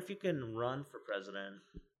 I wonder if you can run for president.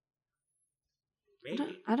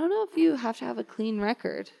 Maybe. I don't know if you have to have a clean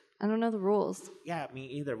record. I don't know the rules. Yeah, me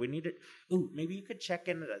either. We need to. Ooh, maybe you could check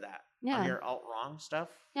into that. Yeah. On your alt wrong stuff.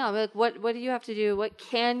 Yeah, like what do you have to do? What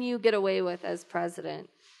can you get away with as president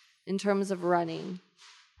in terms of running?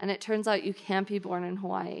 And it turns out you can't be born in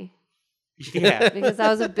Hawaii Yeah. because that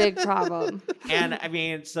was a big problem. And I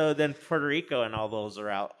mean, so then Puerto Rico and all those are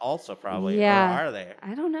out also probably. Yeah. Or are they?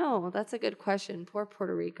 I don't know. That's a good question. Poor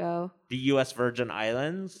Puerto Rico. The U.S. Virgin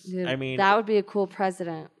Islands? Dude, I mean, that would be a cool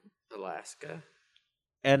president. Alaska.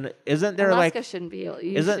 and isn't there Alaska shouldn't be. You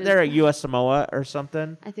isn't should- there a U.S. Samoa or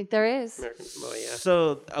something? I think there is. American Samoa, yeah.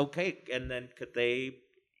 So, okay. And then could they,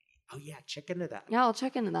 oh yeah, check into that. Yeah, I'll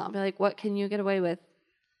check into that. I'll be like, what can you get away with?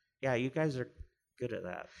 Yeah, you guys are good at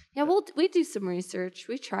that. Yeah, we do some research.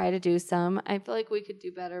 We try to do some. I feel like we could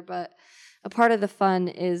do better, but a part of the fun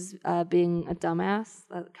is being a dumbass.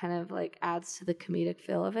 That kind of like adds to the comedic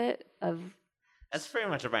feel of it. That's pretty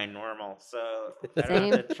much my normal, so I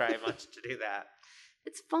don't have to try much to do that.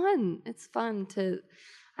 It's fun. It's fun to.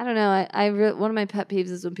 I don't know. One of my pet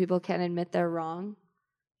peeves is when people can't admit they're wrong.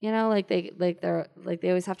 You know, they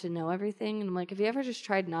always have to know everything, and I'm like, have you ever just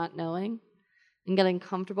tried not knowing and getting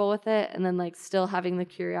comfortable with it, and then like still having the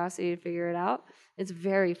curiosity to figure it out? It's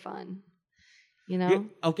very fun. You know.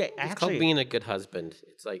 Yeah, okay, It's actually, called being a good husband.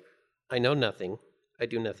 It's like, I know nothing. I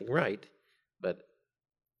do nothing right. But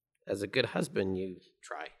as a good husband, you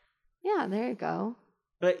try. Yeah, there you go.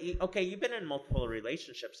 but okay, you've been in multiple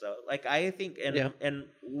relationships though. Like I think, Yeah. and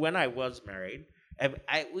when I was married,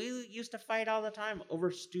 We used to fight all the time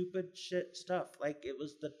over stupid shit stuff. Like it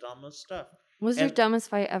was the dumbest stuff. What was your And- dumbest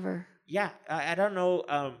fight ever? Yeah, I don't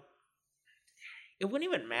know. It wouldn't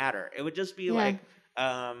even matter. It would just be Yeah. like,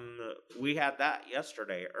 we had that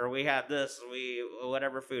yesterday, or we had this,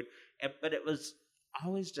 whatever food. But it was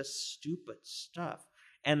always just stupid stuff.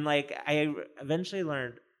 And like I eventually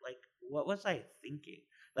learned, like, what was I thinking?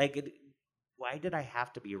 Like, why did I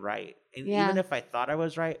have to be right? And Yeah. even if I thought I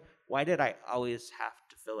was right, why did I always have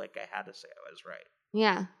to feel like I had to say I was right?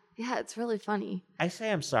 Yeah. Yeah, it's really funny. I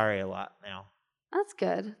say I'm sorry a lot now. That's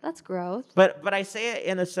good. That's growth. But I say it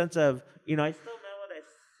in a sense of, I still know what I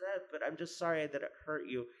said, but I'm just sorry that it hurt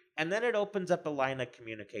you. And then it opens up a line of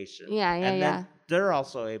communication. Yeah, yeah, and yeah. then they're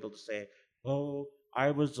also able to say, oh,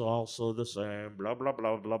 I was also the same, blah, blah,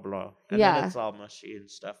 blah, blah, blah. And Yeah. then it's all mushy and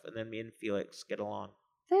stuff. And then me and Felix get along.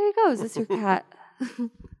 There you go. Is this your cat?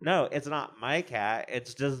 No, it's not my cat.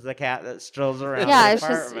 It's just the cat that strolls around Yeah, the it's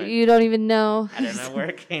just apartment. you don't even know. I don't know where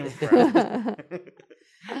it came from.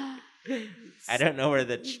 I don't know where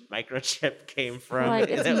the microchip came from. Like,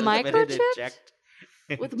 it's that was meant to microchipped? inject-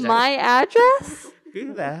 With inject- my address?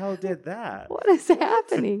 Who the hell did that? What is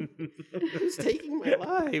happening? Who's taking my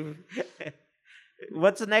life?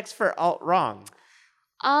 What's next for Alt Wrong?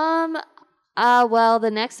 Well,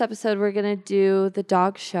 the next episode we're gonna do the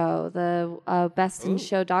dog show, the Best in Ooh.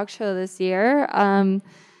 Show dog show this year.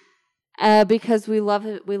 Because we love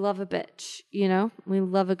it, we love a bitch, we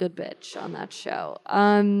love a good bitch on that show.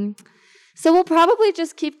 So we'll probably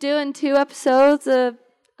just keep doing 2 episodes a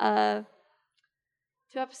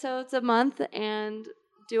month and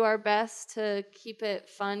do our best to keep it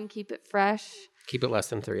fun, keep it fresh. Keep it less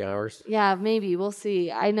than 3 hours. Yeah, maybe. We'll see.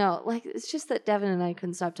 I know. Like, it's just that Devin and I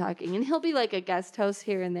couldn't stop talking. And he'll be like a guest host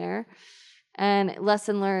here and there. And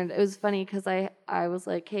lesson learned. It was funny because I was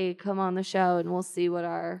like, hey, come on the show and we'll see what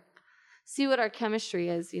our chemistry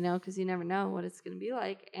is, because you never know what it's going to be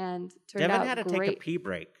like. And it turned Devin out had to great. take a pee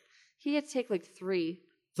break. He had to take like 3,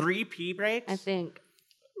 3 pee breaks? I think.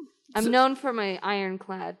 I'm known for my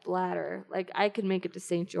ironclad bladder. Like, I could make it to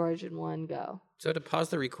St. George in one go. So to pause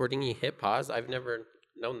the recording, you hit pause. I've never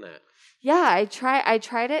known that. Yeah, I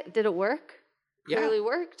tried it. Did it work? Yeah. Clearly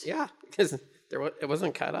worked. Yeah, because it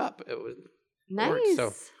wasn't cut up. It was Nice. worked,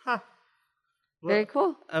 so. Huh. Very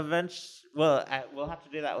cool. We'll have to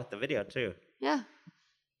do that with the video too. Yeah.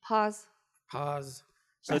 Pause. Pause.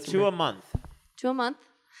 So 2 a month. 2 a month.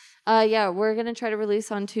 Yeah, we're going to try to release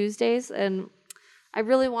on Tuesdays. And I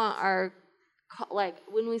really want our,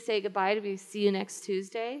 when we say goodbye to be see you next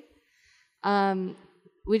Tuesday.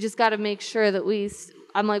 We just got to make sure that we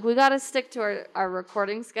got to stick to our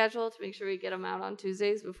recording schedule to make sure we get them out on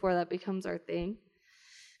Tuesdays before that becomes our thing.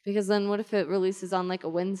 Because then what if it releases on like a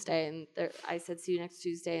Wednesday and I said see you next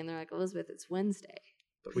Tuesday and they're like, Elizabeth, it's Wednesday.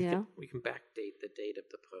 But we can backdate the date of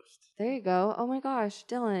the post. There you go. Oh my gosh,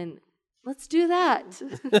 Dylan, let's do that.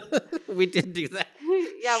 We did do that.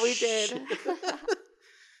 Yeah, we did.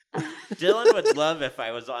 Dylan would love if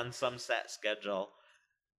I was on some set schedule.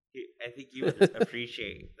 I think you would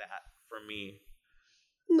appreciate that from me.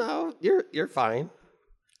 No, you're fine.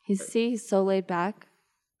 He's so laid back.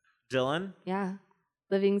 Dylan? Yeah.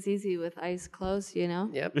 Living's easy with eyes closed,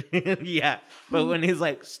 Yep. Yeah. But when he's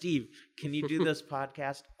like, Steve, can you do this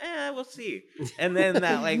podcast? We'll see. And then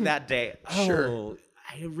that day, Sure.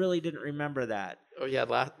 I really didn't remember that. Oh yeah,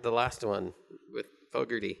 the last one with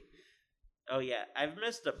Fogarty. Oh yeah, I've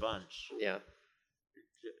missed a bunch. Yeah.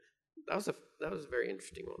 That was a very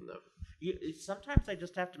interesting one though. Sometimes I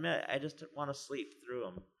just have to admit, I just want to sleep through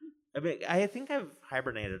them. I mean, I think I've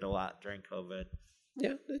hibernated a lot during COVID.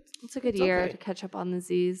 Yeah, It's a good It's year okay. to catch up on the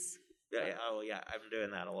Z's. Yeah, oh yeah, I'm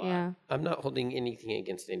doing that a lot. Yeah. I'm not holding anything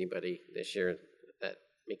against anybody this year that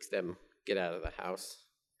makes them get out of the house.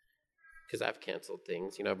 Because I've canceled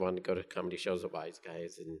things. I've wanted to go to comedy shows at Wise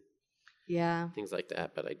Guys and Yeah. things like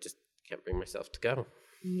that, but I just can't bring myself to go.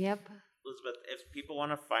 Yep. Elizabeth, if people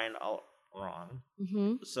want to find Alt Wrong,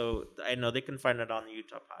 Mm-hmm. so I know they can find it on the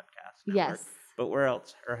Utah Podcast Network. Yes. But where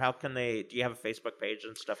else? Or how can they? Do you have a Facebook page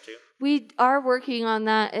and stuff too? We are working on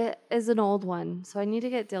that. It is an old one. So I need to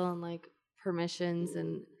get Dylan permissions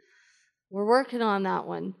and we're working on that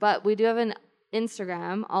one. But we do have an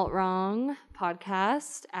Instagram, Alt Wrong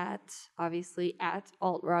Podcast, at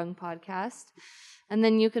Alt Wrong Podcast. And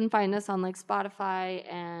then you can find us on Spotify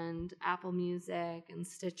and Apple Music and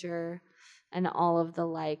Stitcher and all of the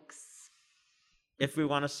likes. If we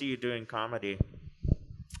want to see you doing comedy,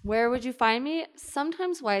 Where would you find me?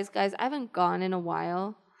 Sometimes Wise Guys. I haven't gone in a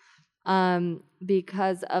while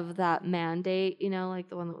because of that mandate, the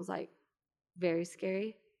one that was very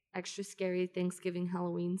scary, extra scary Thanksgiving,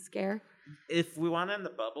 Halloween scare. If we want in the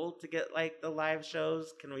bubble to get like the live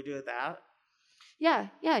shows, can we do that? Yeah,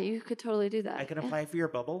 you could totally do that. I can Yeah. apply for your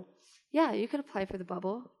bubble. Yeah, you could apply for the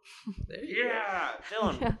bubble. There you go.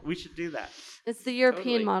 Dylan, Yeah. we should do that. It's the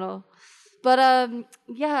European Totally. model. But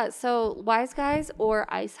yeah, so Wise Guys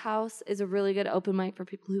or Ice House is a really good open mic for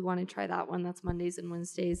people who want to try that one. That's Mondays and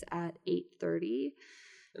Wednesdays at 8:30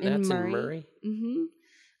 And that's in Murray. Mm-hmm.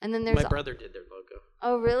 And then there's My brother did their logo.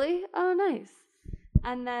 Oh, really? Oh, nice.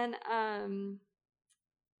 And then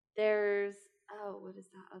there's what is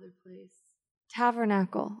that other place?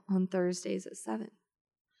 Tabernacle on Thursdays at 7.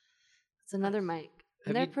 It's another mic.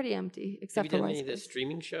 And they're pretty empty, Have except you for done Wise any of the Guys.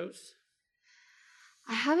 streaming shows?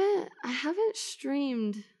 I haven't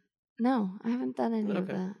streamed. No, I haven't done any of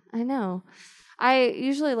Okay. that. I know. I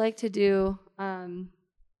usually like to do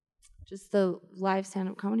just the live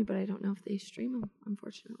stand-up comedy, but I don't know if they stream them,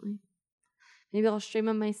 unfortunately. Maybe I'll stream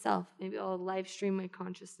them myself. Maybe I'll live stream my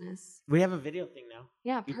consciousness. We have a video thing now.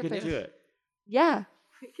 Yeah, You perfect. could do it. Yeah,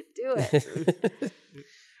 we could do it.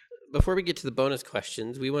 Before we get to the bonus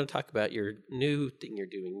questions, we want to talk about your new thing you're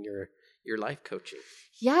doing, your life coaching.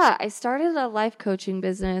 Yeah, I started a life coaching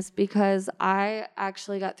business because I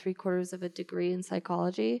actually got 3/4 of a degree in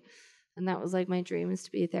psychology, and that was like my dream is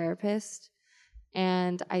to be a therapist.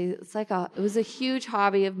 And it was a huge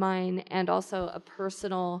hobby of mine and also a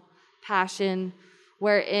personal passion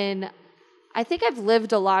wherein I think I've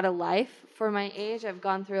lived a lot of life for my age. I've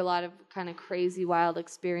gone through a lot of kind of crazy, wild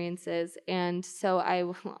experiences. And so I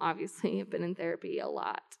obviously have been in therapy a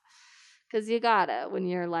lot because you gotta when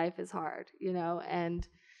your life is hard, you know? And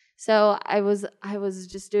so I was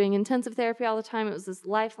just doing intensive therapy all the time. It was this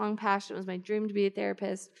lifelong passion. It was my dream to be a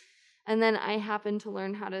therapist. And then I happened to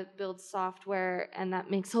learn how to build software, and that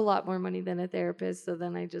makes a lot more money than a therapist. So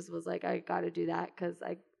then I just was like, I got to do that because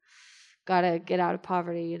I got to get out of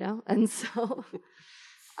poverty, you know? And so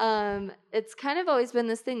it's kind of always been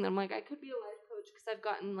this thing that I'm like, I could be a life coach because I've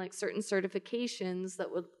gotten like certain certifications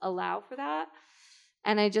that would allow for that.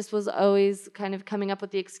 And I just was always kind of coming up with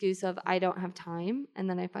the excuse of I don't have time. And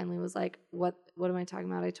then I finally was like, what am I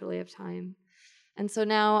talking about? I totally have time. And so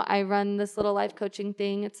now I run this little life coaching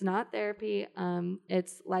thing. It's not therapy.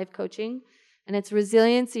 It's life coaching, and it's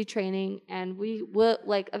resiliency training. And we will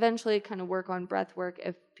like eventually kind of work on breath work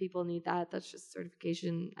if people need that. That's just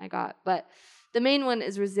certification I got. But the main one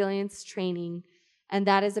is resilience training, and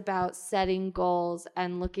that is about setting goals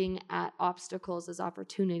and looking at obstacles as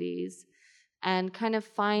opportunities and kind of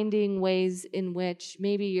finding ways in which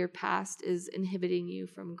maybe your past is inhibiting you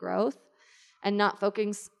from growth and not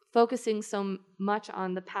focusing so much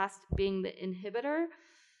on the past being the inhibitor,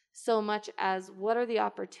 so much as what are the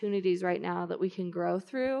opportunities right now that we can grow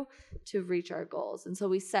through to reach our goals. And so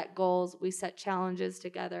we set goals, we set challenges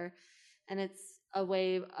together, and it's a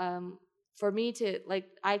way for me to, like,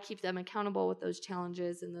 I keep them accountable with those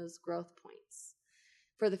challenges and those growth points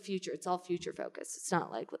for the future. It's all future focused. It's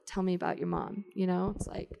not like, tell me about your mom, you know? It's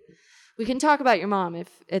like, we can talk about your mom if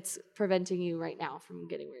it's preventing you right now from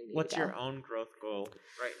getting where you need What's to go. your own growth goal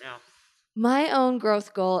right now? My own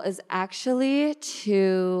growth goal is actually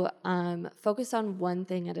to focus on one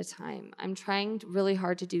thing at a time. I'm trying really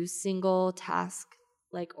hard to do single task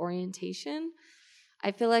like orientation.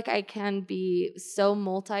 I feel like I can be so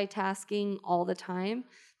multitasking all the time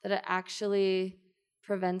that it actually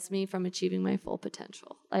prevents me from achieving my full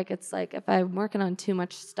potential. Like it's like if I'm working on too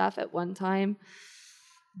much stuff at one time,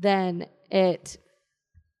 then it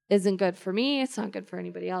isn't good for me. It's not good for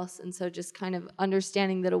anybody else. And so just kind of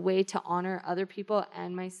understanding that a way to honor other people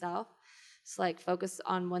and myself is like focus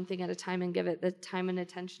on one thing at a time and give it the time and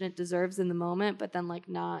attention it deserves in the moment, but then like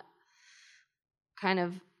not kind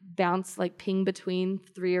of bounce like ping between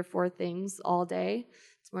 3 or 4 things all day.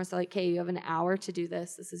 It's more so like, hey, you have an hour to do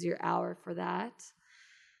this. This is your hour for that.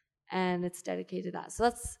 And it's dedicated to that. So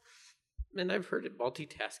that's... And I've heard it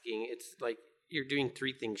multitasking. It's like you're doing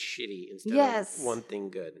 3 things shitty instead Yes. of one thing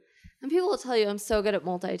good. And people will tell you I'm so good at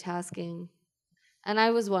multitasking. And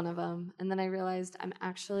I was one of them. And then I realized I'm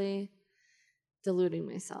actually deluding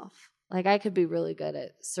myself. Like I could be really good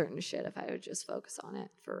at certain shit if I would just focus on it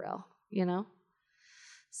for real, you know?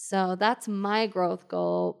 So that's my growth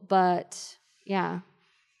goal. But yeah.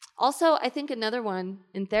 Also, I think another one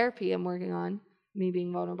in therapy I'm working on, me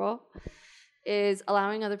being vulnerable, is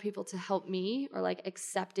allowing other people to help me or like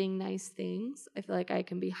accepting nice things. I feel like I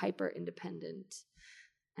can be hyper independent.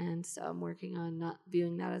 And so I'm working on not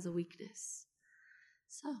viewing that as a weakness.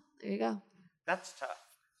 So there you go. That's tough.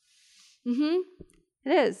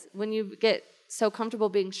 It is. When you get so comfortable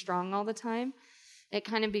being strong all the time, it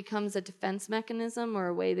kind of becomes a defense mechanism or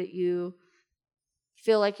a way that you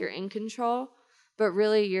feel like you're in control, but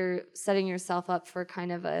really you're setting yourself up for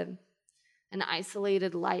kind of a an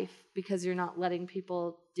isolated life because you're not letting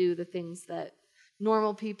people do the things that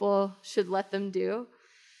normal people should let them do.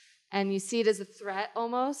 And you see it as a threat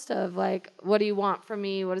almost of like, what do you want from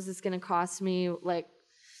me? What is this going to cost me? Like,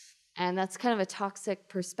 and that's kind of a toxic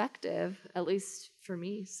perspective, at least for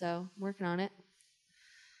me. So I'm working on it.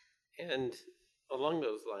 And along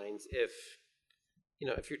those lines, if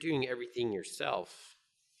you're doing everything yourself,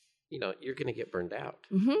 you're going to get burned out.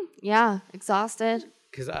 Mm-hmm. Yeah, exhausted.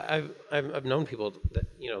 Because I've known people that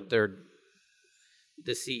they're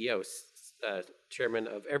the CEO, chairman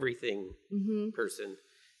of everything person,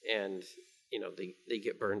 and they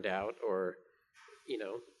get burned out, or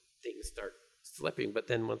things start slipping. But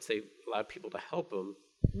then once they allow people to help them,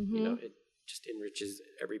 it just enriches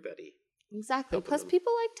everybody. Exactly. Plus,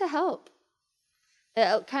 people like to help.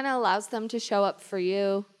 It kind of allows them to show up for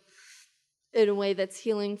you in a way that's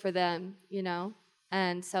healing for them,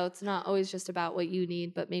 And so it's not always just about what you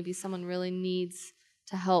need, but maybe someone really needs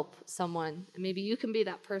to help someone. And maybe you can be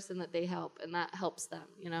that person that they help, and that helps them,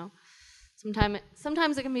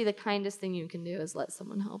 Sometimes it can be the kindest thing you can do is let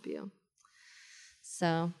someone help you.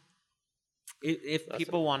 So If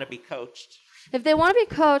people want to be coached. If they want to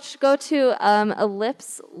be coached, go to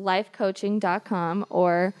ellipselifecoaching.com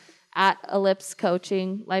or at Ellipse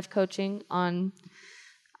Coaching, Life Coaching on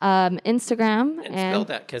Instagram. And spell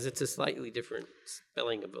that, because it's a slightly different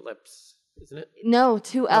spelling of ellipse, isn't it? No,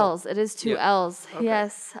 two L's. It is two L's. Okay.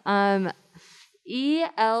 Yes. ELLIPSE,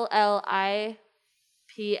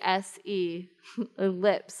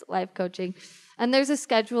 Ellipse Life Coaching. And there's a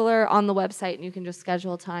scheduler on the website, and you can just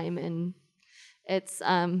schedule time, and it's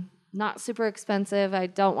not super expensive. I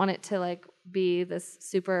don't want it to be this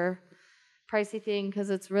super pricey thing, because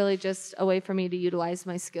it's really just a way for me to utilize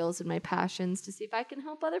my skills and my passions to see if I can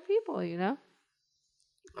help other people,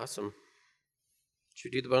 Awesome.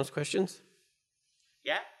 Should we do the bonus questions?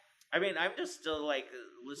 Yeah. I mean, I'm just still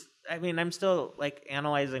I'm still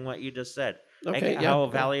analyzing what you just said. Okay, how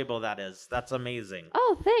valuable that is. That's amazing.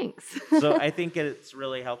 Oh, thanks. So I think it's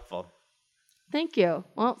really helpful. Thank you.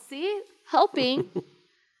 Well, see, helping.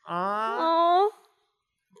 Aww.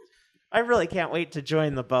 I really can't wait to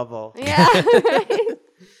join the bubble. Yeah.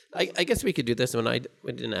 I guess we could do this one. I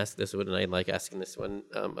didn't ask this one, and I like asking this one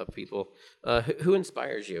of people. Who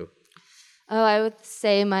inspires you? Oh, I would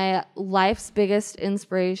say my life's biggest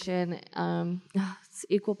inspiration, it's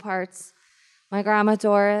equal parts my grandma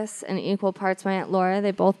Doris and equal parts my Aunt Laura.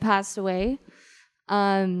 They both passed away.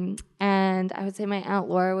 And I would say my Aunt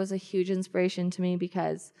Laura was a huge inspiration to me,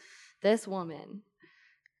 because this woman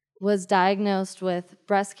was diagnosed with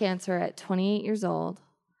breast cancer at 28 years old,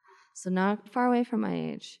 so not far away from my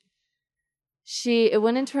age. It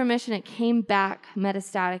went into remission. It came back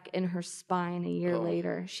metastatic in her spine a year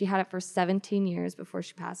later. She had it for 17 years before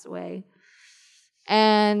she passed away.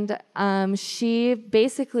 And she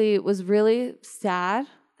basically was really sad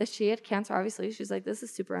that she had cancer. Obviously, she's like, this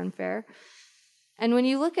is super unfair. And when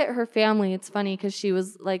you look at her family, it's funny, because she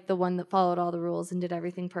was the one that followed all the rules and did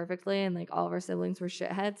everything perfectly, and all of her siblings were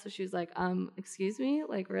shitheads. So she was like, excuse me?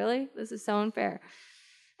 Really? This is so unfair.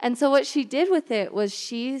 And so what she did with it was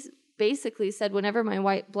she basically said, whenever my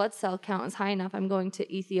white blood cell count is high enough, I'm going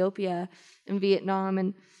to Ethiopia and Vietnam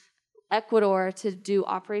and Ecuador to do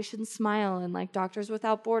Operation Smile and Doctors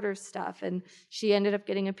Without Borders stuff. And she ended up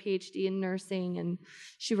getting a PhD in nursing, and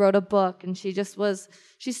she wrote a book, and she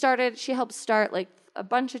helped start a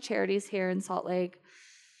bunch of charities here in Salt Lake.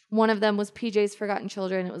 One of them was PJ's Forgotten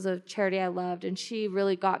Children. It was a charity I loved, and she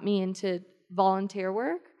really got me into volunteer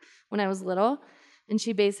work when I was little. And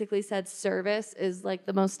she basically said service is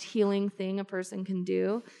the most healing thing a person can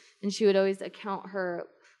do. And she would always account her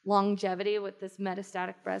longevity with this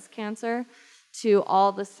metastatic breast cancer to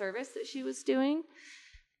all the service that she was doing.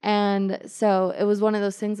 And so it was one of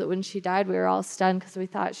those things that when she died, we were all stunned, because we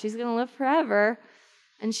thought she's going to live forever.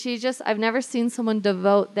 And I've never seen someone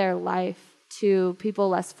devote their life to people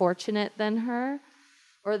less fortunate than her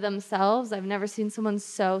or themselves. I've never seen someone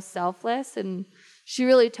so selfless. And she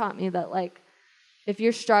really taught me that if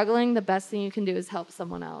you're struggling, the best thing you can do is help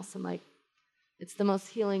someone else. And it's the most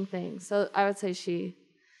healing thing. So I would say she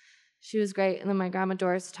was great. And then my grandma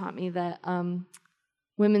Doris taught me that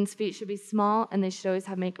women's feet should be small and they should always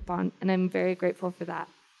have makeup on. And I'm very grateful for that.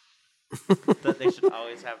 That they should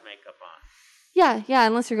always have makeup on. Yeah,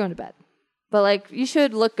 unless you're going to bed. But you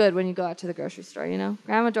should look good when you go out to the grocery store,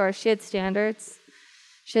 Grandma Doris, she had standards.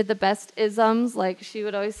 She had the best isms. She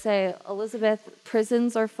would always say, Elizabeth,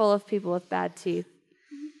 prisons are full of people with bad teeth.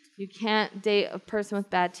 You can't date a person with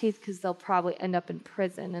bad teeth because they'll probably end up in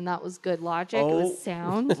prison. And that was good logic. It was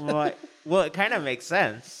sound. Well, it kind of makes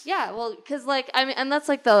sense. Yeah, well, because and that's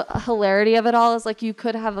like the hilarity of it all is like you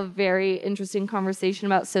could have a very interesting conversation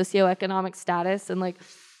about socioeconomic status and like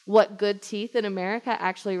what good teeth in America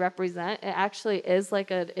actually represent. It actually is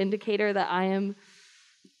like an indicator that I am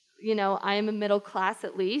a middle class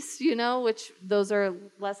at least, which those are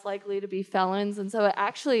less likely to be felons. And so it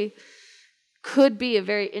actually could be a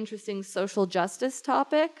very interesting social justice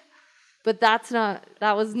topic, but that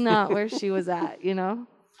was not where she was at,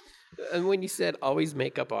 And when you said always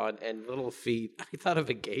makeup on and little feet, I thought of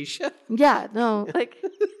a geisha. Yeah, no, like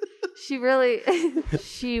she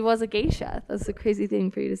was a geisha. That's a crazy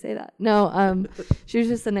thing for you to say that. No, she was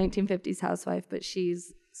just a 1950s housewife, but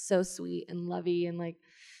she's so sweet and lovey and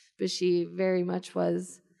but she very much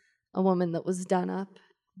was a woman that was done up.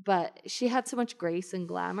 But she had so much grace and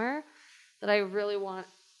glamour that I really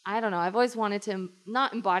I don't know, I've always wanted to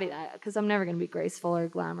not embody that because I'm never going to be graceful or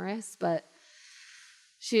glamorous, but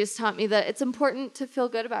she just taught me that it's important to feel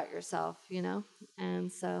good about yourself,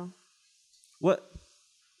 And so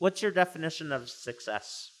what's your definition of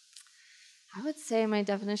success? I would say my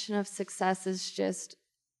definition of success is just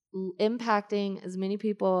impacting as many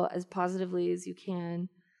people as positively as you can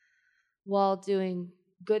while doing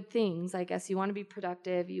good things. I guess you want to be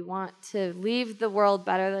productive. You want to leave the world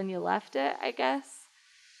better than you left it, I guess.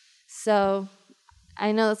 So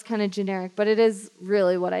I know it's kind of generic, but it is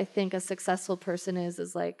really what I think a successful person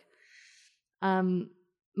is like,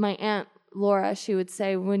 my Aunt Laura, she would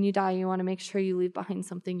say, when you die, you want to make sure you leave behind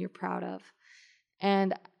something you're proud of.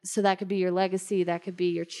 And so that could be your legacy, that could be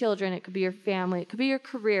your children, it could be your family, it could be your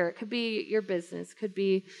career, it could be your business, it could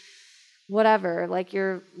be whatever, like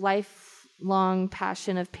your lifelong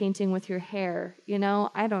passion of painting with your hair,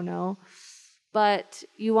 I don't know. But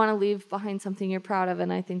you want to leave behind something you're proud of,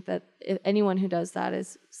 and I think that anyone who does that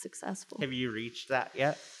is successful. Have you reached that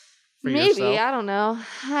yet? Maybe, yourself? I don't know.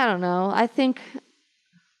 I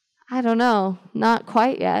don't know. Not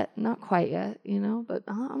quite yet, but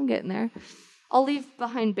I'm getting there. I'll leave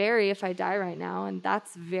behind Barry if I die right now, and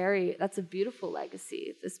that's a beautiful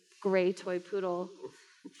legacy. This gray toy poodle,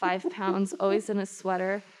 5 pounds, always in a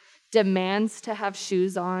sweater, demands to have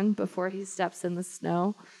shoes on before he steps in the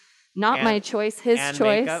snow. Not my choice, his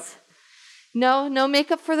choice. Makeup? No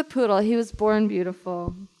makeup for the poodle. He was born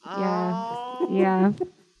beautiful. Oh. Yeah.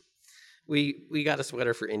 We got a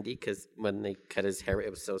sweater for Indy because when they cut his hair, it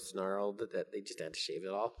was so snarled that they just had to shave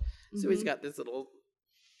it all. Mm-hmm. So he's got this little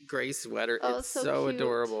gray sweater. Oh, it's so cute.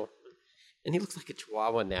 Adorable. And he looks like a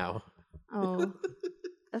chihuahua now. Oh,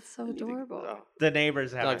 that's so adorable. The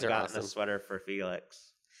neighbors haven't Dogs are gotten awesome. a sweater for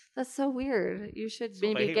Felix. That's so weird. You should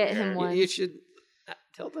maybe get him one. You should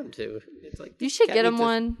tell them to. It's like you should get him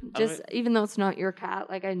one, even though it's not your cat.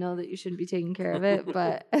 Like, I know that you shouldn't be taking care of it,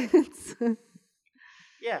 but it's...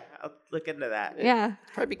 Yeah, I'll look into that. Yeah.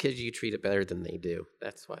 Probably because you treat it better than they do.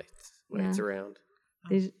 That's why it's around.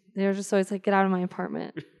 They're just always like, get out of my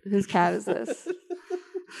apartment. Whose cat is this?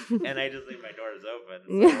 And I just leave my doors open.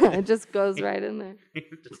 So yeah, it just goes right in there.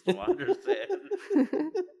 It just wanders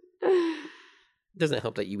in. Doesn't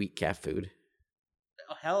help that you eat cat food.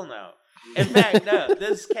 Oh, hell no. In fact, no,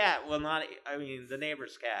 this cat will not, the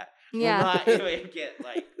neighbor's cat will not even get,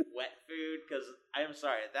 wet food, because I'm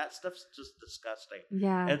sorry, that stuff's just disgusting.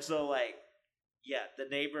 Yeah. And so, the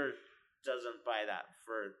neighbor doesn't buy that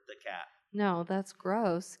for the cat. No, that's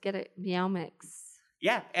gross. Get it, Meow Mix.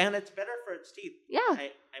 Yeah, and it's better for its teeth. Yeah. So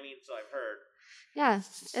I've heard. Yeah,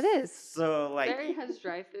 it is. So, Barry has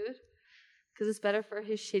dry food, because it's better for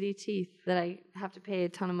his shitty teeth that I have to pay a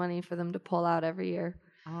ton of money for them to pull out every year.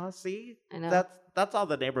 See? I know. That's all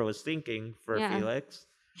the neighbor was thinking for Felix.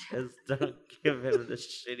 Is don't give him the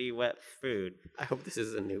shitty wet food. I hope this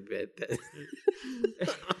is a new bit.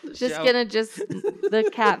 The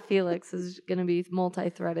cat Felix is gonna be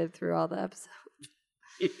multi-threaded through all the episodes.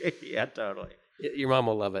 Yeah, totally. Your mom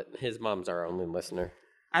will love it. His mom's our only listener.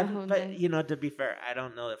 But to be fair, I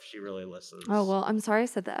don't know if she really listens. Oh well, I'm sorry I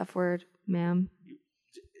said the F word, ma'am.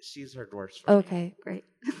 She's heard worse. For okay, great.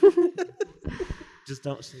 Just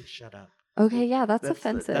don't say "shut up." Okay, yeah, that's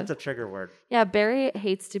offensive. That's a trigger word. Yeah, Barry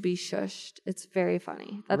hates to be shushed. It's very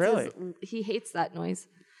funny. Really? He hates that noise.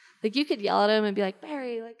 Like, you could yell at him and be like,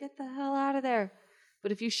 Barry, get the hell out of there.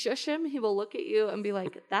 But if you shush him, he will look at you and be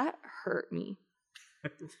like, that hurt me.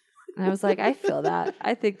 And I was like, I feel that.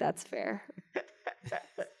 I think that's fair.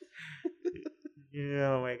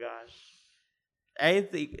 Oh my gosh. I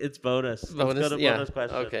think it's bonus. Let's go to bonus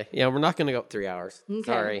question. Okay. Yeah, we're not going to go 3 hours. Okay.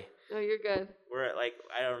 Sorry. No, you're good. We're at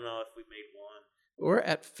I don't know if we made one. We're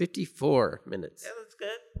at 54 minutes. Yeah, that's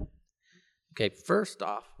good. Okay, first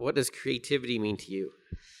off, what does creativity mean to you?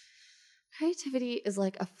 Creativity is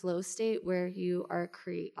like a flow state where you are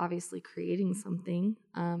obviously creating something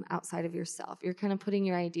outside of yourself. You're kind of putting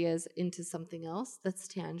your ideas into something else that's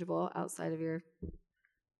tangible outside of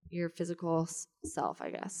your physical self,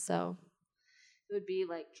 I guess. So it would be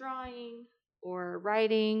like drawing or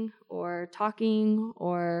writing or talking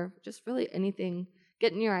or just really anything,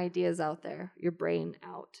 getting your ideas out there, your brain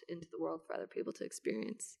out into the world for other people to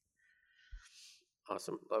experience.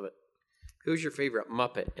 Awesome. Love it. Who's your favorite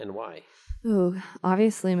Muppet and why? Ooh,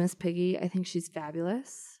 obviously Miss Piggy. I think she's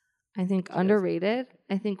fabulous. I think underrated.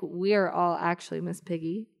 I think we are all actually Miss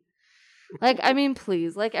Piggy. Like, I mean,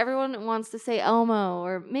 please. Like, everyone wants to say Elmo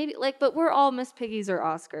or maybe, like, but we're all Miss Piggies or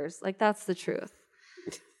Oscars. Like, that's the truth.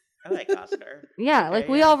 I like Oscar. Yeah, Okay, like,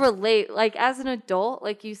 we all relate. Like, as an adult,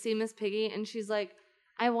 like, you see Miss Piggy and she's like,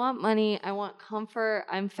 I want money. I want comfort.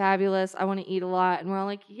 I'm fabulous. I want to eat a lot. And we're all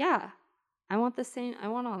like, yeah, I want the same. I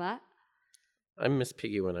want all that. I'm Miss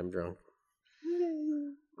Piggy when I'm drunk.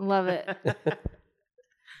 Love it.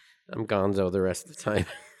 I'm Gonzo the rest of the time.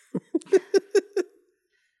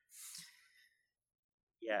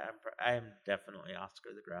 Yeah, I'm definitely Oscar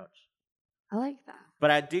the Grouch. I like that. But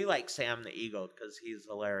I do like Sam the Eagle because he's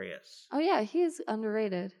hilarious. Oh, yeah, he is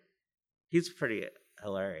underrated. He's pretty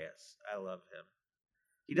hilarious. I love him.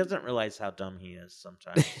 He doesn't realize how dumb he is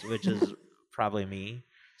sometimes, which is probably me.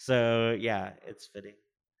 So, yeah, it's fitting.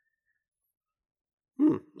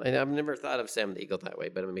 I've never thought of Sam the Eagle that way,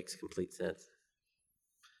 but it makes complete sense.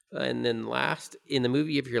 And then last, in the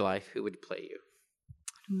movie of your life, who would play you?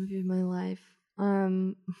 Movie of my life.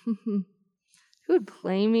 Who would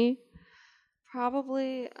play me?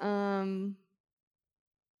 Probably, I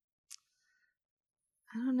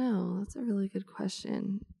don't know. That's a really good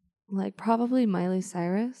question. Like, probably Miley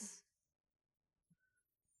Cyrus.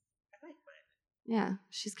 I like mine. Yeah,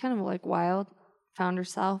 she's kind of like wild, found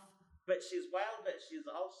herself. But she's wild, but she's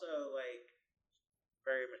also, like,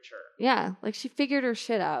 very mature. Yeah, like she figured her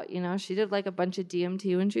shit out, you know? She did like a bunch of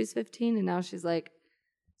DMT when she was 15, and now she's like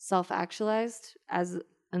self-actualized as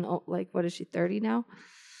like, what is she, 30 now?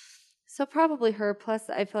 So probably her. Plus,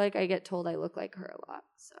 I feel like I get told I look like her a lot,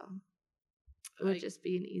 so it would just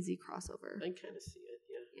be an easy crossover. I kind of see it,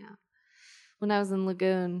 yeah. Yeah. When I was in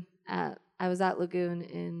Lagoon, I was at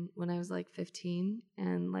Lagoon when I was like 15,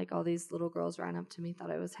 and like all these little girls ran up to me,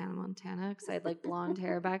 thought I was Hannah Montana because I had like blonde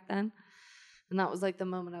hair back then. And that was like the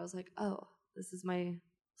moment I was like, oh, this is my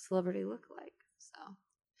celebrity look-alike. So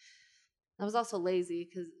I was also lazy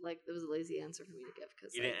because like there was a lazy answer for me to give.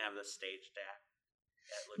 Because You didn't have the stage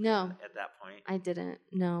act No. at that point. I didn't.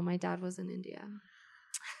 No, my dad was in India.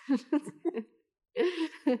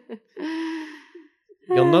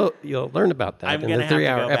 You'll learn about that I'm in gonna the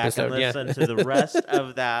 3-hour have to go episode. back and listen to the rest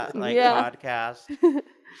of that podcast.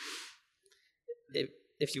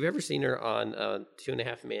 If you've ever seen her on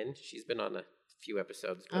 2.5 Men, she's been on a few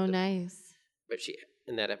episodes. Oh, nice. But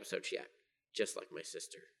in that episode, she acted just like my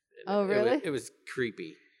sister. And Oh, really? It was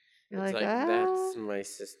creepy. You're It's like, that's my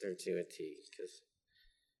sister to a T, because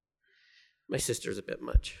my sister's a bit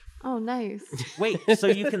much. Oh, nice. Wait, so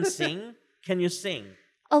you can sing? Can you sing?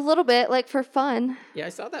 A little bit, like for fun. Yeah, I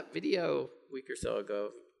saw that video a week or so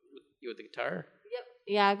ago with you with the guitar. Yep.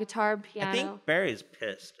 Yeah, guitar and piano. I think Barry's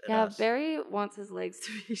pissed at Yeah, us. Barry wants his legs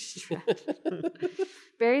to be stretched.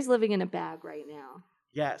 Barry's living in a bag right now.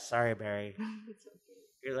 Yeah, sorry, Barry. It's okay.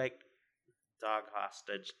 You're like dog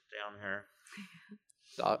hostage down here.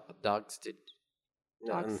 Dog stitch.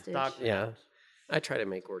 Dog stitch. Dog. Yeah. I try to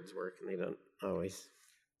make words work, and they don't always.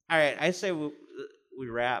 All right, I say we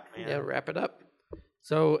wrap, man. Yeah, wrap it up.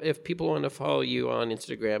 So if people want to follow you on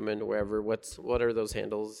Instagram and wherever, what are those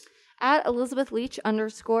handles? At Elizabeth Leach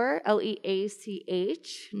 _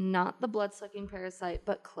 LEACH, not the blood-sucking parasite,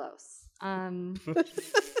 but close.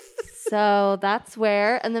 So that's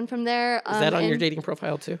where, and then from there, Is that on your dating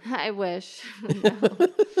profile too? I wish.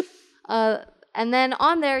 And then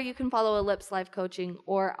on there, you can follow Ellipse Life Coaching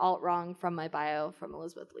or Alt Wrong from my bio from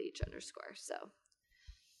Elizabeth Leach _ So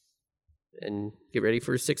And get ready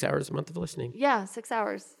for 6 hours a month of listening. yeah, 6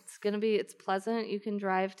 hours. It's pleasant. You can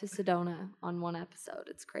drive to Sedona on one episode.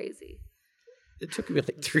 It's crazy. It took me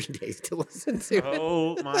like 3 days to listen to it.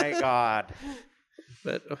 Oh my God.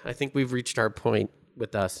 But I think we've reached our point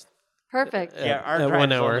with us. Perfect. Yeah, our at drives 1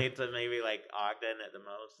 will hour. need to maybe like Ogden at the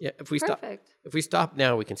most. Yeah, Perfect. if we stop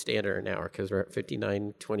now, we can stay under an hour because we're at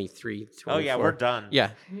 59, 23, 24. Oh yeah, we're done.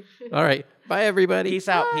 Yeah. All right. Bye, everybody. Peace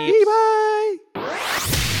out, Bye. peeps. Bye.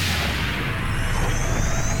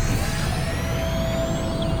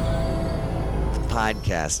 The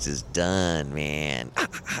podcast is done, man.